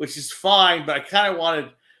 which is fine. But I kind of wanted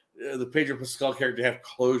the Pedro Pascal character to have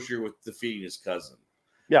closure with defeating his cousin.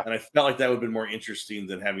 Yeah, and I felt like that would have been more interesting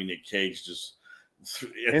than having Nick Cage just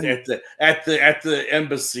at the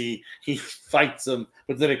embassy. He fights him,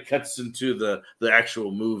 but then it cuts into the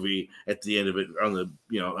actual movie at the end of it on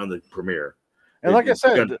the premiere. And like I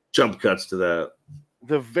said, jump cuts to that.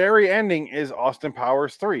 The very ending is Austin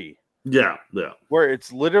Powers 3. Yeah. Where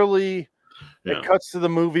it's literally it cuts to the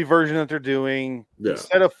movie version that they're doing. Yeah.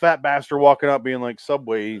 Instead of Fat Bastard walking up being like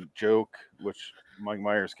Subway joke, which Mike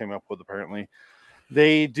Myers came up with apparently,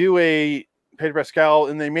 they do a Pedro Pascal,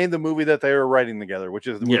 and they made the movie that they were writing together, which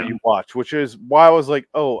is the movie you watch, which is why I was like,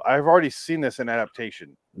 oh, I've already seen this in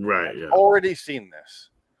adaptation. Right, yeah. Already seen this.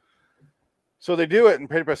 So they do it, and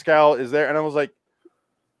Pedro Pascal is there, and I was like,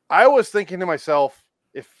 I was thinking to myself,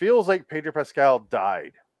 it feels like Pedro Pascal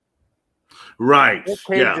died. Right. Nick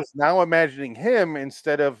Cage is now imagining him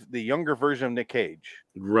instead of the younger version of Nick Cage.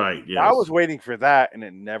 Right, yeah. I was waiting for that, and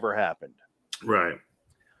it never happened. Right.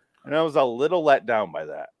 And I was a little let down by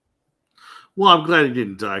that. Well, I'm glad he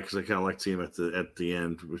didn't die because I kind of like seeing him at the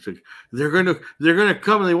end. Which, like, they're gonna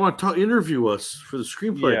come and they want to interview us for the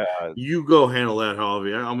screenplay. Yeah. You go handle that,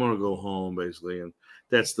 Harvey. I'm gonna go home basically, and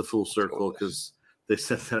that's the full circle because they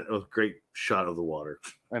sent that a great shot of the water.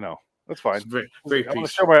 I know that's fine. It's very, very I'm gonna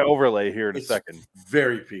show my overlay here in a second.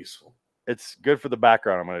 Very peaceful. It's good for the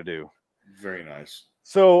background. I'm gonna do. Very nice.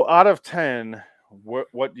 So, out of 10,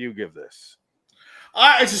 what do you give this?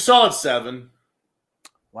 It's a solid 7.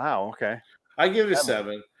 Wow. Okay. I give it a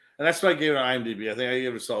 7, and that's what I gave it on IMDb. I think I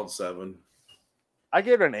gave it a solid 7. I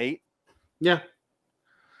gave it an 8. Yeah.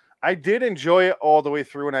 I did enjoy it all the way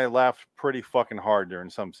through, and I laughed pretty fucking hard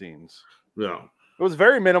during some scenes. Yeah. It was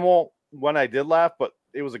very minimal when I did laugh, but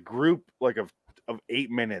it was a group like of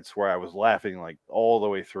 8 minutes where I was laughing like all the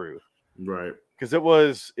way through. Right. Because it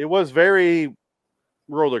was very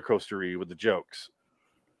roller coastery with the jokes.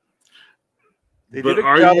 They But did a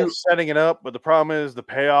are good job you of setting it up, but the problem is the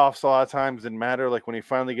payoffs a lot of times didn't matter. Like when he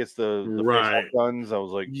finally gets the right? face-off guns, I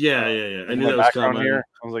was like, Yeah. I in knew my that was background coming. here,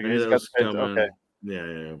 I was like, I knew he's that got was the okay. coming.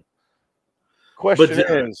 Yeah. Question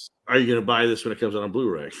But is, are you going to buy this when it comes out on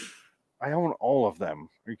Blu-ray? I own all of them.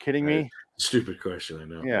 Are you kidding me? Stupid question, I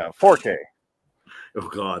know. Yeah, 4K. Oh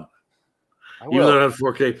God. I Even will. though I have a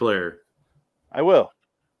 4K player. I will.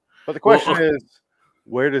 But the question is,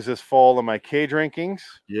 where does this fall in my Cage rankings?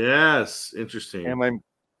 Yes, interesting. And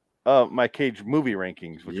my Cage movie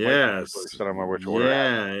rankings, which yes. might be I don't know which order.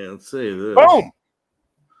 Yeah, let's see this. Boom!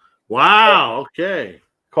 Wow, okay.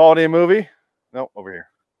 Quality of movie? No, over here.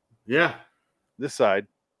 Yeah. This side,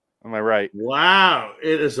 on my right. Wow,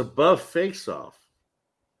 it is above Face Off.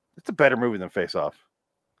 It's a better movie than Face Off.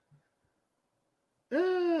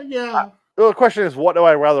 Yeah. Well, the question is, what do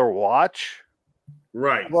I rather watch?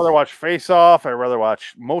 Right. I'd rather watch Face Off. I'd rather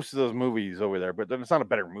watch most of those movies over there, but then it's not a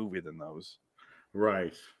better movie than those.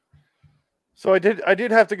 Right. So I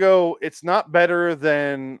did have to go. It's not better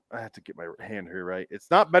than, I have to get my hand here right. It's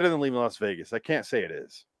not better than Leaving Las Vegas. I can't say it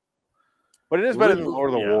is, but it is better than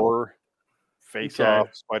Lord of the War, Face Off,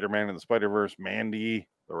 Spider-Man and the Spider-Verse, Mandy,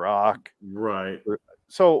 The Rock. Right.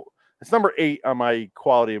 So it's number 8 on my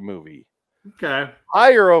quality of movie. Okay.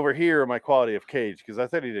 Higher over here on my quality of Cage because I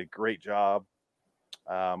thought he did a great job.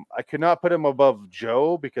 I could not put him above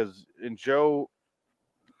Joe because in Joe.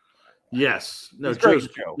 Yes. No, Joe.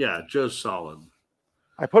 Yeah, Joe's solid.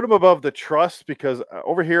 I put him above The Trust because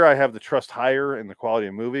over here I have The Trust higher in the quality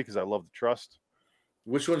of movie because I love The Trust.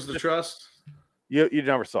 Which one's The Trust? You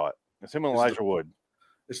never saw it. It's him and Elijah Wood.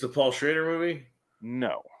 It's the Paul Schrader movie?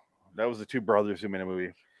 No. That was the two brothers who made a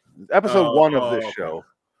movie. Episode 1 of this show.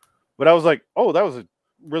 But I was like, oh, that was a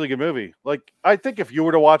really good movie. Like, I think if you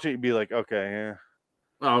were to watch it, you'd be like, okay, yeah.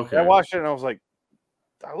 Oh, okay. And I watched it and I was like,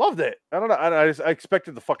 I loved it. I don't know. I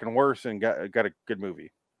expected the fucking worst and got a good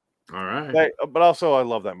movie. All right. But also, I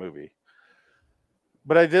love that movie.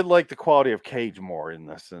 But I did like the quality of Cage more in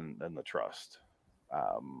this than The Trust.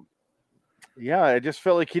 Yeah, I just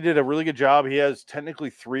felt like he did a really good job. He has technically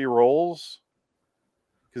 3 roles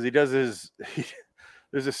because he does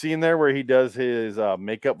there's a scene there where he does his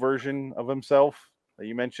makeup version of himself that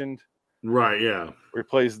you mentioned. Right, yeah. Where he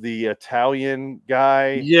plays the Italian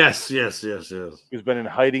guy. Yes. Who's been in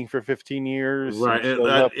hiding for 15 years. Right.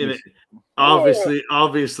 And it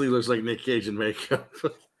obviously looks like Nick Cage in makeup.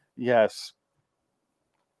 Yes.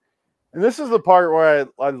 And this is the part where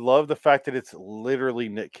I love the fact that it's literally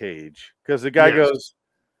Nick Cage. Because the guy goes,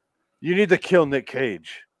 you need to kill Nick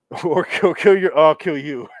Cage. Or I'll kill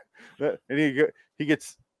you. And he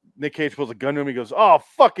gets Nick Cage pulls a gun to him. He goes, "Oh,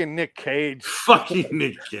 fucking Nick Cage, fucking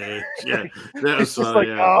Nick Cage." Yeah, that was just funny.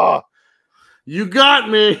 like, oh, you got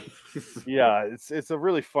me. Yeah, it's a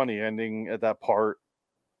really funny ending at that part.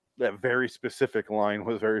 That very specific line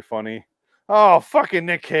was very funny. Oh, fucking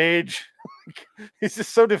Nick Cage. He's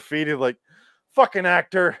just so defeated. Like, fucking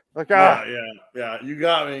actor. Like, yeah. You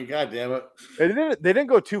got me. God damn it. They didn't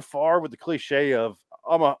go too far with the cliche of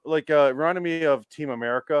reminded me of Team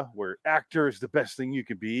America, where actor is the best thing you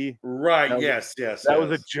could be. Right. That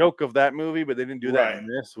was a joke of that movie, but they didn't do that in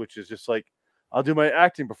this, which is just like, I'll do my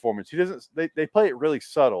acting performance. He doesn't. They play it really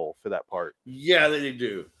subtle for that part. Yeah, they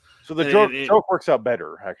do. So the joke works out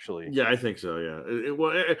better, actually. Yeah, I think so.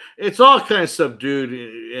 Yeah, it's all kind of subdued,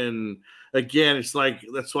 and again, it's like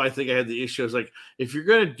that's why I think I had the issue. I was like, if you're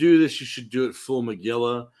going to do this, you should do it full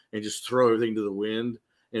Megillah and just throw everything to the wind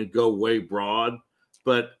and go way broad.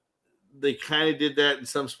 But they kind of did that in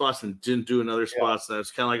some spots and didn't do in other spots. And it's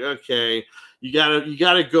kind of like, okay, you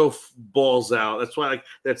gotta go balls out. That's why like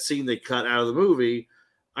that scene they cut out of the movie,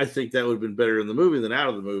 I think that would have been better in the movie than out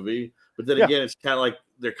of the movie. But then again, it's kind of like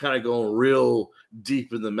they're kind of going real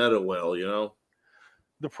deep in the meta well, you know?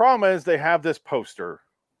 The problem is they have this poster.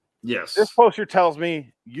 Yes. This poster tells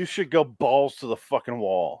me you should go balls to the fucking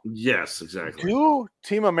wall. Yes, exactly. Do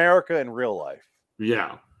Team America in real life.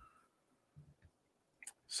 Yeah.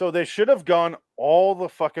 So they should have gone all the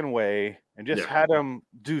fucking way and just had him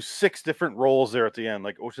do 6 different roles there at the end,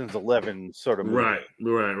 like Ocean's 11 sort of movie.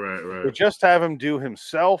 Right. But just have him do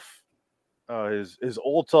himself, his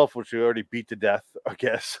old self, which he already beat to death, I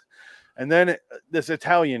guess. And then this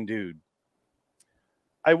Italian dude.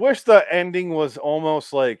 I wish the ending was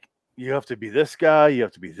almost like, you have to be this guy, you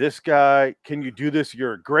have to be this guy. Can you do this?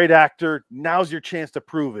 You're a great actor. Now's your chance to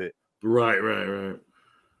prove it. Right.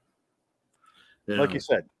 Yeah. Like you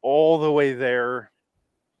said, all the way there.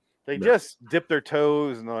 They just dip their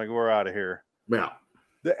toes and they're like, we're out of here. Yeah.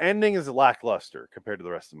 The ending is lackluster compared to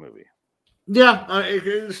the rest of the movie. Yeah,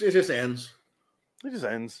 it just ends. It just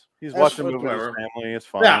ends. He's That's watching a movie with his whatever. family. It's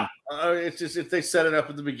fine. Yeah, it's just if they set it up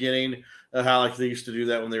at the beginning, how like they used to do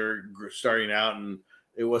that when they were starting out, and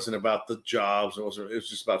it wasn't about the jobs. It was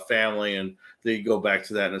just about family, and they go back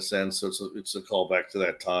to that in a sense. So it's a callback to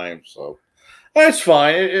that time. So that's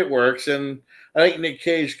fine. It works, and I think Nick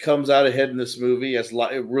Cage comes out ahead in this movie as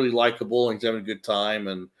really likable and he's having a good time,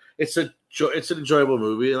 and it's an enjoyable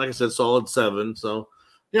movie. And like I said, solid 7. So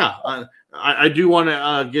yeah, I do want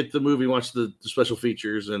to get the movie, watch the special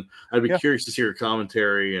features, and I'd be curious to see your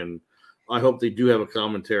commentary, and I hope they do have a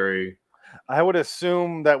commentary. I would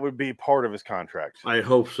assume that would be part of his contract. I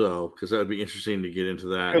hope so, because that would be interesting to get into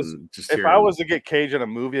that. And just if I was to get Cage in a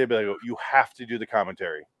movie, I'd be like, you have to do the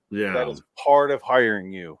commentary. Yeah. That is part of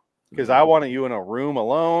hiring you, because I wanted you in a room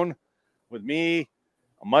alone with me,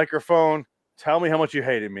 a microphone. Tell me how much you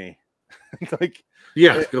hated me. Like,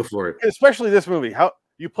 go for it. Especially this movie. How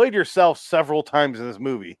you played yourself several times in this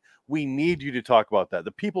movie. We need you to talk about that.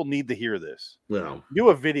 The people need to hear this. Yeah. Do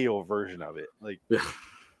a video version of it. Like,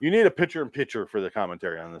 you need a picture-in-picture for the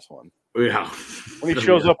commentary on this one. Yeah. When he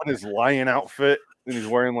shows up in his lion outfit and he's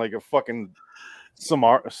wearing like a fucking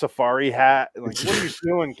safari hat. Like, what are you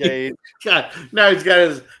doing, Cage? God, now he's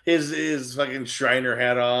got his fucking Shriner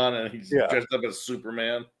hat on, and he's dressed up as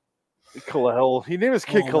Superman. Kal-El. He named his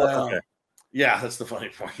kid Kal-El. Okay. Yeah, that's the funny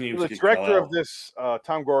part. The director Kal-El. of this,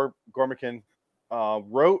 Tom Gormican,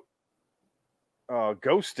 wrote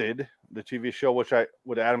Ghosted, the TV show,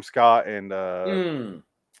 with Adam Scott and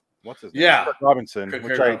what's his name? Kirk Robinson,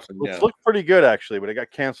 which looked pretty good actually, but it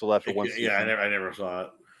got canceled after one season. Yeah, I never saw it.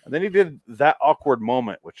 And then he did That Awkward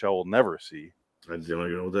Moment, which I will never see. I don't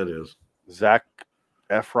even know what that is. Zac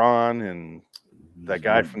Efron and that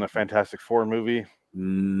guy from the Fantastic Four movie.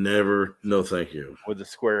 Never. No, thank you. With the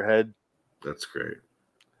square head. That's great.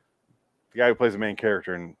 The guy who plays the main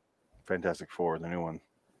character in Fantastic Four, the new one.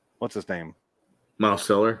 What's his name? Miles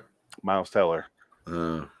Teller. Miles Teller.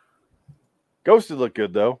 Ghosted looked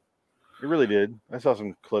good, though. It really did. I saw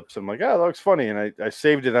some clips. I'm like, that looks funny. And I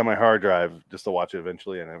saved it on my hard drive just to watch it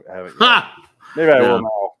eventually. And I haven't yet. Maybe I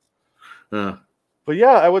will now. But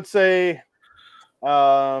yeah, I would say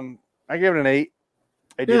I gave it an 8.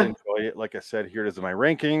 I did enjoy it. Like I said, here it is in my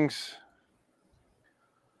rankings.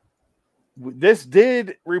 This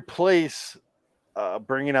did replace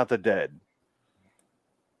Bringing Out the Dead.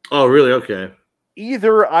 Oh, really? Okay.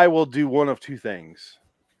 Either I will do one of two things.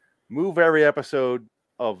 Move every episode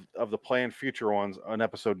of the planned future ones an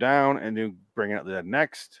episode down and do Bringing Out the Dead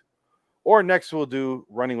next. Or next we'll do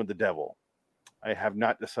Running with the Devil. I have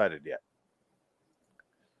not decided yet.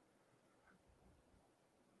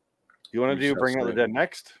 You want to do Bring Out the Dead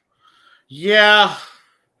next? Yeah.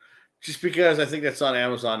 Just because I think that's on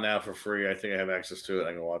Amazon now for free. I think I have access to it.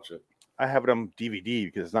 I can watch it. I have it on DVD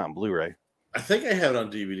because it's not on Blu-ray. I think I have it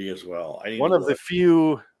on DVD as well. One of the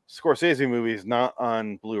few Scorsese movies not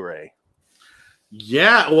on Blu-ray.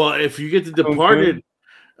 Yeah, well, if you get The Departed,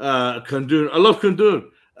 Kundun. I love Kundun.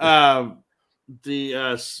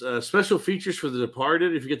 The special features for The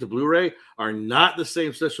Departed, if you get the Blu-ray, are not the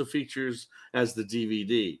same special features as the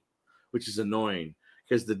DVD, which is annoying.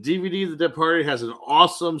 Because the DVD, The Departed, has an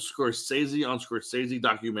awesome Scorsese on Scorsese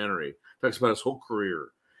documentary. It talks about his whole career.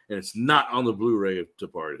 And it's not on the Blu-ray of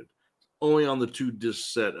Departed. Only on the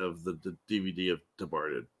 2-disc set of the DVD of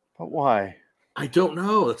Departed. But why? I don't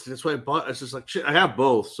know. That's why I bought. It's just like shit. I have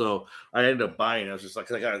both, so I ended up buying it. I was just like,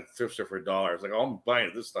 I got a thrift store for $1. I was like, oh, I'm buying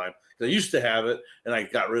it this time because I used to have it and I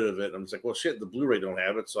got rid of it. And I'm just like, well, shit, the Blu-ray don't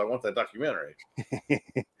have it, so I want that documentary.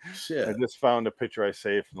 Shit. I just found a picture I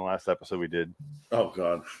saved from the last episode we did. Oh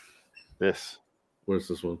God. This. Where's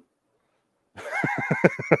this one?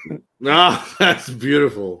 No, that's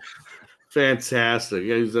beautiful. Fantastic.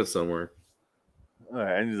 Yeah, use that somewhere. All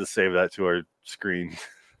right, I need to save that to our screen.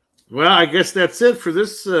 Well, I guess that's it for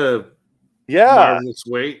this. Marvelous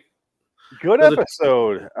Wait. Good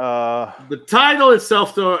episode. The title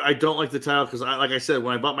itself, though, I don't like the title because, like I said,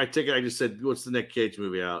 when I bought my ticket, I just said, "What's the Nick Cage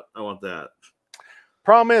movie out?" I want that.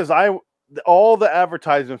 Problem is, all the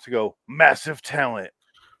advertisements go massive talent,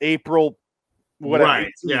 April, whatever,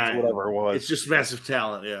 right? Yeah, whatever it was. It's just massive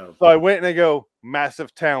talent. Yeah. So I went and I go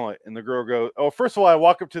massive talent, and the girl goes, "Oh, first of all, I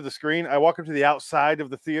walk up to the screen. I walk up to the outside of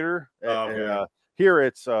the theater. Okay. Here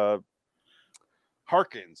it's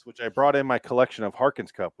Harkins, which I brought in my collection of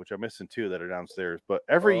Harkins cup, which I'm missing 2 that are downstairs. But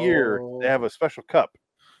every year they have a special cup.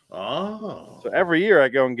 Oh. So every year I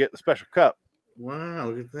go and get the special cup. Wow,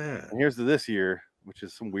 look at that. And here's this year, which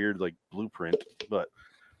is some weird like blueprint, but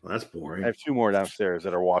well, that's boring. I have 2 more downstairs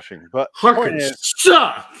that are washing. But Harkins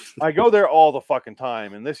suck. I go there all the fucking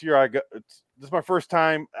time. And this year this is my first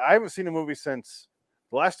time. I haven't seen a movie since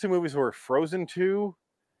the last 2 movies were Frozen 2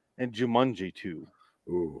 and Jumanji 2.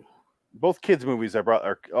 Ooh. Both kids movies I brought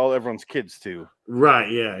all everyone's kids to.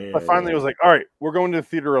 Right, yeah. I finally was like, all right, we're going to the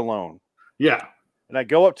theater alone. Yeah. And I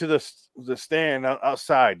go up to the stand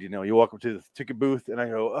outside. You walk up to the ticket booth, and I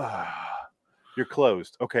go, you're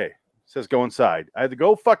closed. Okay. It says go inside. I had to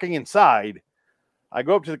go fucking inside. I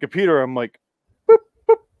go up to the computer. I'm like, boop,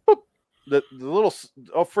 boop, boop. The little,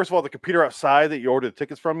 first of all, the computer outside that you order the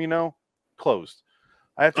tickets from, closed.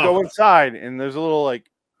 I have to go inside, and there's a little like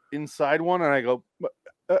inside one, and I go,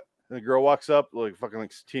 the girl walks up, like fucking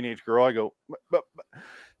like teenage girl. I go,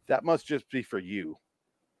 that must just be for you.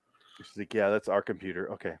 She's like, yeah, that's our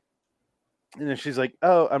computer. Okay. And then she's like,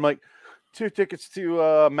 oh, I'm like, 2 tickets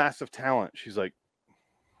to Massive Talent. She's like,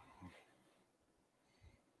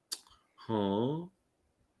 huh?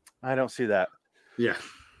 I don't see that. Yeah.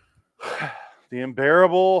 The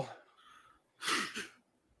unbearable.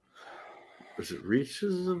 Was it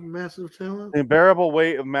Reaches of Massive Talent? The unbearable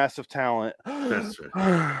weight of Massive Talent. That's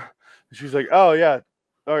right. She's like, oh, yeah.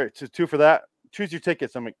 All right. So 2 for that. Choose your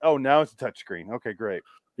tickets. I'm like, oh, now it's a touchscreen. Okay, great.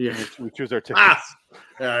 Yeah. We choose our tickets.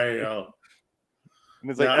 There you go.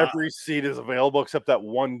 And it's like every seat is available except that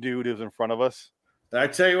one dude who's in front of us. I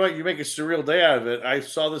tell you what, you make a surreal day out of it. I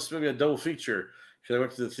saw this movie, a double feature, because I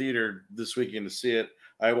went to the theater this weekend to see it.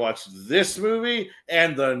 I watched this movie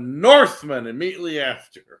and The Northman immediately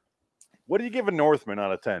after. What do you give a Northman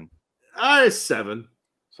out of 10? 7.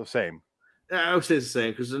 So same. I would say the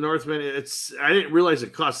same because The Northman. I didn't realize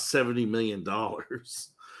it cost $70 million.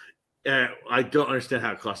 I don't understand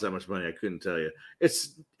how it costs that much money. I couldn't tell you.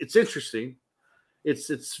 It's interesting.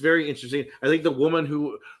 It's very interesting. I think the woman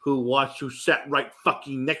who sat right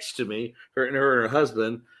fucking next to me, her and her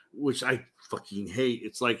husband, which I fucking hate.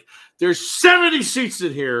 It's like there's 70 seats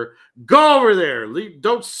in here. Go over there.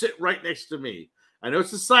 Don't sit right next to me. I know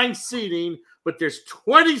it's assigned seating, but there's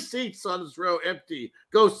 20 seats on this row empty.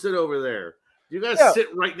 Go sit over there. You guys sit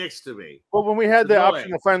right next to me. Well, when we had the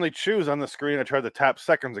option to finally choose on the screen, I tried to tap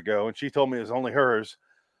seconds ago, and she told me it was only hers.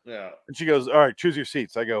 Yeah. And she goes, all right, choose your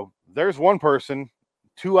seats. I go, there's one person,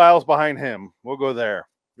 2 aisles behind him. We'll go there.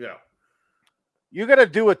 Yeah. You got to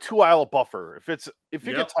do a 2-aisle buffer. If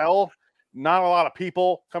you can tell, not a lot of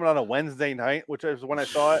people coming on a Wednesday night, which is when I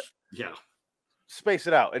saw it. Yeah. Space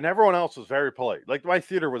it out. And everyone else was very polite. Like my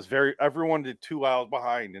theater was everyone did 2 aisles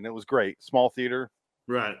behind, and it was great. Small theater.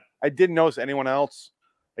 Right. I didn't notice anyone else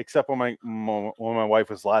except when my wife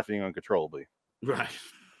was laughing uncontrollably. Right.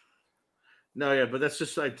 No, yeah, but that's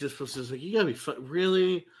just like you gotta be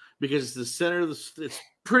really, because it's the center of it's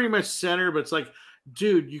pretty much center, but it's like,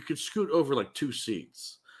 dude, you could scoot over like 2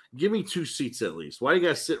 seats. Give me 2 seats at least. Why do you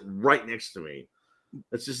guys sit right next to me?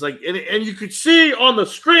 It's just like, and you could see on the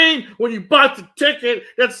screen when you bought the ticket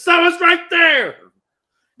that someone's right there.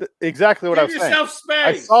 Exactly what I was saying. Space.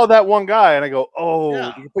 I saw that one guy and I go,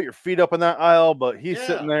 you can put your feet up in that aisle, but he's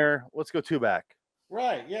sitting there. Let's go 2 back.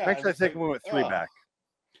 Right. Yeah. Actually, I think we went 3 back.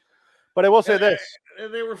 But I will say this.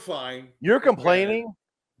 And they were fine. You're complaining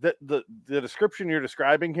that the description you're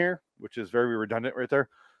describing here, which is very redundant right there,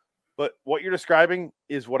 but what you're describing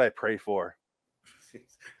is what I pray for.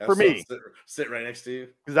 For me. Sit right next to you.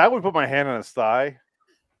 Because I would put my hand on his thigh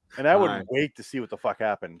and I would wait to see what the fuck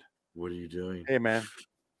happened. What are you doing? Hey, man.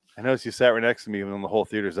 I noticed you sat right next to me when the whole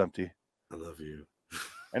theater's empty. I love you.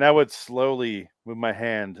 And I would slowly move my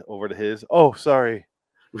hand over to his. Oh, sorry.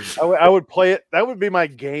 I would play it. That would be my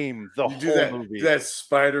game. The whole movie. Do that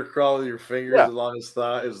spider crawl with your fingers along his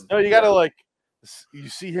thigh. No, you gotta like. You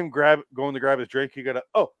see him going to grab his drink. You gotta.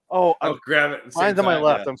 I'm grab it. Mine's on my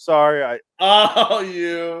left. I'm sorry.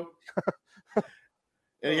 You.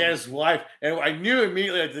 And he had his wife, and I knew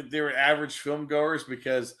immediately that they were average film goers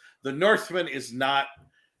because The Northman is not.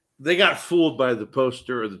 They got fooled by the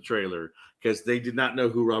poster or the trailer because they did not know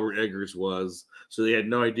who Robert Eggers was. So they had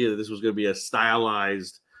no idea that this was going to be a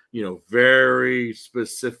stylized, very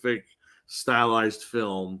specific stylized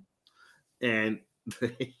film. And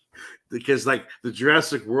because like the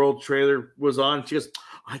Jurassic World trailer was on, she goes,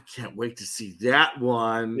 I can't wait to see that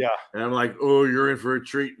one. Yeah. And I'm like, oh, you're in for a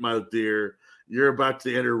treat, my dear. You're about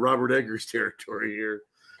to enter Robert Eggers territory here.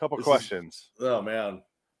 Couple questions. Oh, man.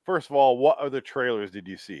 First of all, what other trailers did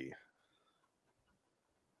you see?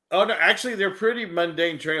 Oh no, actually, they're pretty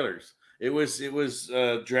mundane trailers. It was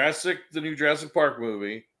Jurassic, the new Jurassic Park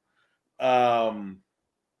movie. Fuck,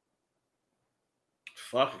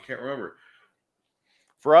 I can't remember.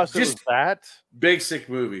 For us, it was that basic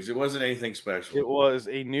movies. It wasn't anything special. It was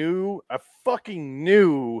a fucking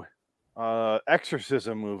new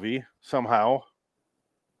exorcism movie somehow.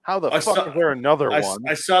 How the fuck is there another one?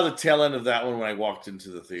 I saw the tail end of that one when I walked into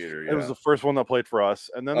the theater. Yeah. It was the first one that played for us.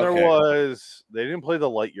 And then there was, they didn't play the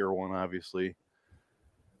Lightyear one, obviously.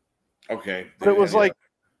 Okay. But it was like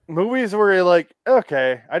movies where you're like,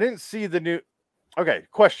 okay, I didn't see the new. Okay,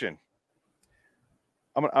 question.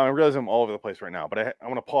 I realize I'm all over the place right now, but I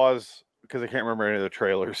want to pause because I can't remember any of the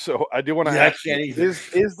trailers. So I do want to ask: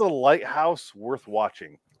 is The Lighthouse worth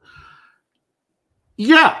watching?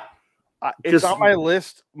 Yeah, it's on my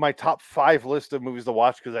list, my top 5 list of movies to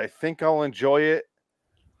watch because I think I'll enjoy it,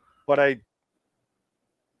 but I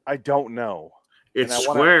don't know. It's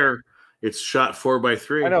square. It's shot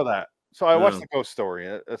 4:3. I know that. So I watched The Ghost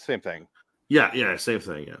Story. Same thing. Yeah, same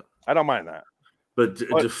thing. Yeah, I don't mind that. But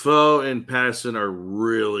Dafoe and Pattinson are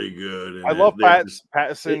really good. I love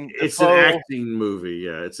Pattinson. It's an acting movie.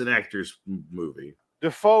 Yeah, it's an actor's movie.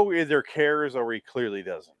 Dafoe either cares or he clearly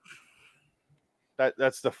doesn't.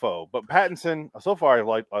 That's Dafoe. But Pattinson, so far, I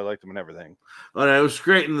liked him and everything. And it was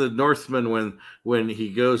great in The Northman when he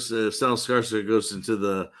goes, Stellan Skarsgård goes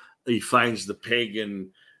into he finds the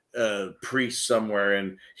pagan priest somewhere,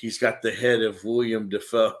 and he's got the head of William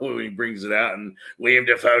Dafoe, and he brings it out, and William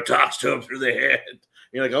Dafoe talks to him through the head. And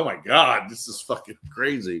you're like, oh my God, this is fucking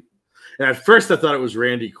crazy. And at first I thought it was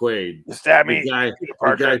Randy Quaid. Stab me.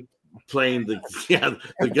 The guy playing the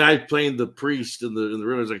guy playing the priest in the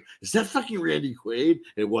room. I was like, is that fucking Randy Quaid?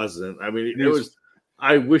 It wasn't. I mean, it was.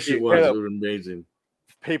 I wish it was. It was amazing.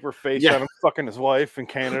 Paper face on him fucking his wife in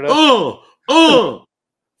Canada. Oh,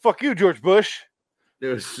 fuck you, George Bush. It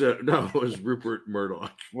was it was Rupert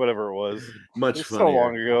Murdoch. Whatever it was. Much funnier. So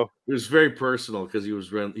long ago. It was very personal because he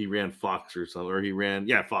ran Fox or something, or he ran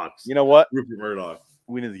Fox. You know what? Rupert Murdoch.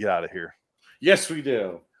 We need to get out of here. Yes, we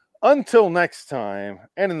do. Until next time,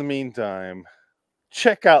 and in the meantime,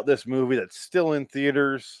 check out this movie that's still in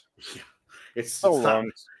theaters. Yeah. It's so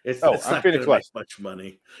long. It's not going to make much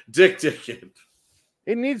money. Dick Dickens.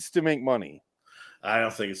 It needs to make money. I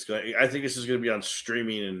don't think it's going. I think this is going to be on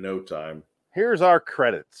streaming in no time. Here's our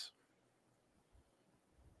credits.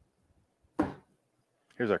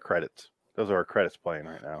 Those are our credits playing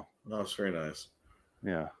right now. Oh, it's very nice.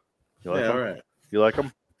 Yeah. You like them? All right. You like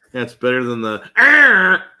them? Yeah, it's better than the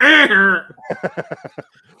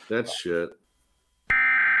that shit.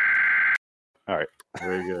 All right.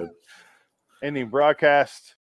 Very good. Ending broadcast.